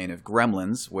be in the vein of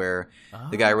Gremlins, where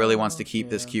the guy really wants to keep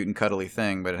this cute and cuddly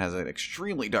thing, but it has an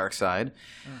extremely dark side.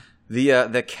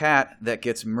 The cat that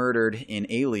gets murdered in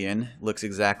Alien looks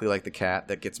exactly like the cat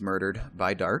that gets murdered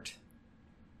by Dart.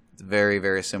 It's a very,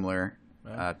 very similar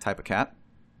type of cat.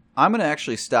 I'm going to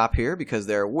actually stop here because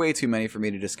there are way too many for me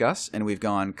to discuss, and we've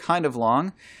gone kind of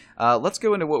long. Let's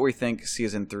go into what we think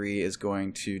Season 3 is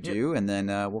going to do, and then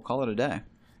we'll call it a day.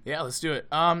 Yeah, let's do it.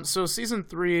 So Season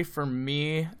 3, for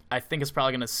me, I think it's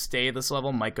probably going to stay this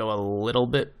level. Might go a little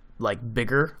bit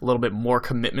bigger, a little bit more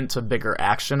commitment to bigger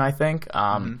action, I think.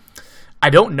 I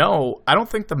don't know. I don't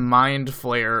think the Mind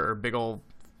Flayer or big old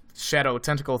shadow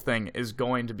tentacle thing is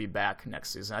going to be back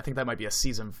next season. I think that might be a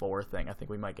Season 4 thing. I think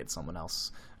we might get someone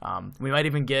else. We might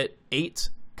even get 8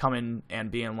 coming and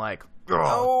being like,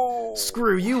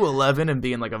 screw you, 11, and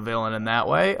being like a villain in that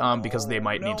way, because they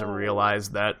might need to realize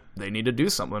that they need to do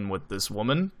something with this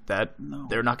woman that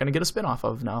they're not going to get a spin-off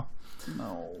of now.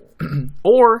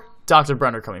 Or Dr.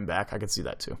 Brenner coming back. I could see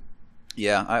that too.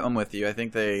 Yeah, I'm with you. I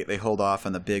think they hold off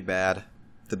on the big bad,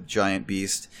 the giant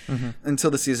beast,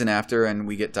 until the season after, and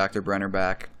we get Dr. Brenner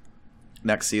back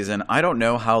next season. I don't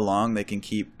know how long they can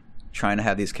keep trying to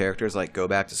have these characters go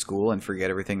back to school and forget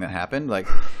everything that happened.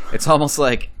 It's almost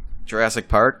like Jurassic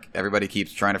Park. Everybody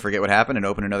keeps trying to forget what happened and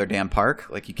open another damn park.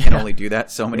 You can only do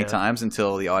that so many times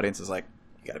until the audience is like,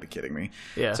 you gotta be kidding me.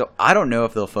 Yeah. So I don't know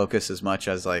if they'll focus as much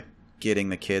as getting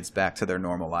the kids back to their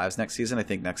normal lives next season. I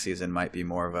think next season might be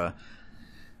more of a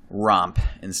romp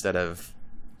instead of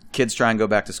kids try and go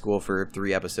back to school for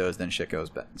 3 episodes, then shit goes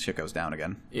down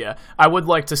again. Yeah, I would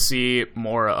like to see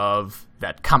more of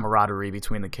that camaraderie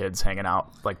between the kids hanging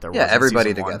out there was everybody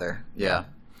in Season 1. Together. Yeah.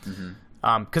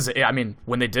 Because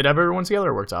when they did have everyone together,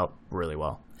 it worked out really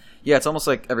well. Yeah, it's almost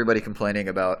like everybody complaining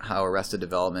about how Arrested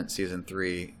Development Season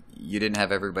 3, you didn't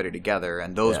have everybody together,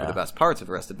 and those were the best parts of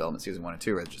Arrested Development Season 1 and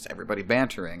 2, where it's just everybody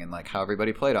bantering and how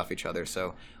everybody played off each other.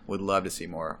 So would love to see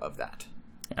more of that.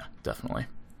 Yeah, definitely.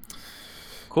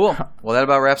 Cool. Well, that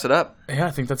about wraps it up. Yeah,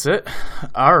 I think that's it.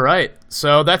 All right.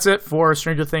 So that's it for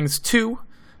Stranger Things 2.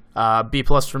 B+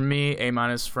 from me,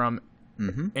 A- from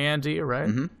Andy, right?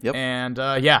 Yep. And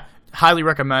highly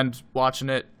recommend watching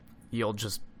it. You'll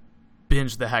just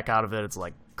binge the heck out of it. It's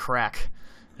like crack.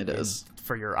 It is.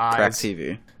 For your eyes. Crack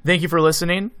TV. Thank you for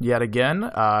listening yet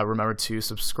again. Remember to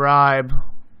subscribe,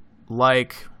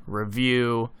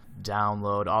 review,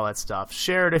 download, all that stuff.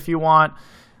 Share it if you want.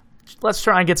 Let's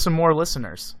try and get some more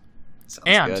listeners.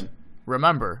 Sounds good.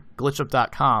 Remember,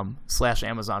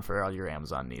 glitchup.com/Amazon for all your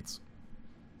Amazon needs.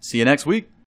 See you next week.